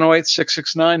 That's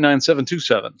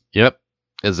 708-669-9727. Yep.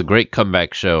 It's a great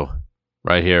comeback show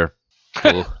right here.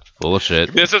 Full of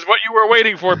shit. This is what you were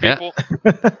waiting for, Yeah. people.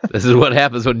 This is what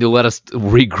happens when you let us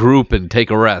regroup and take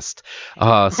a rest.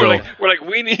 So We're like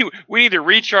we need to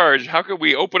recharge. How can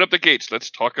we open up the gates?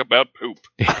 Let's talk about poop.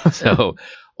 So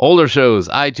older shows,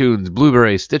 iTunes,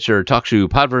 Blueberry, Stitcher, TalkShoe,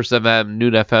 Podverse FM,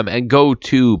 Noon FM, and go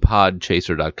to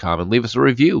podchaser.com and leave us a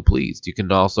review, please. You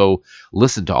can also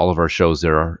listen to all of our shows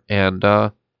there. And,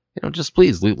 just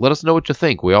please let us know what you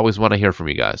think. We always want to hear from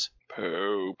you guys.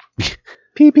 Poop.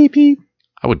 Pee, pee, pee.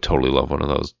 I would totally love one of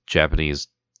those Japanese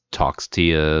talks to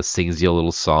you, sings you a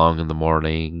little song in the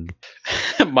morning.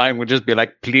 Mine would just be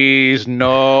like, please,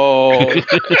 no. You'd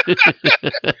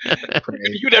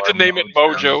have to name it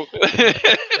Mojo.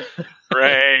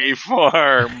 Pray for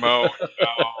Mojo.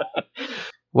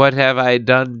 What have I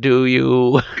done to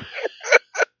you?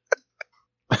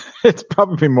 It's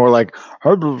probably more like.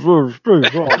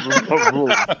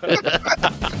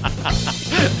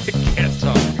 Can't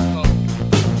talk.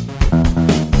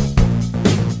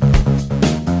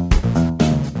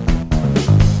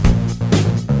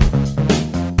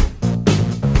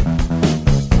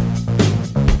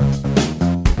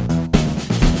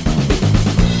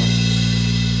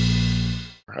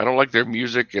 I don't like their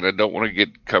music, and I don't want to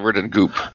get covered in goop.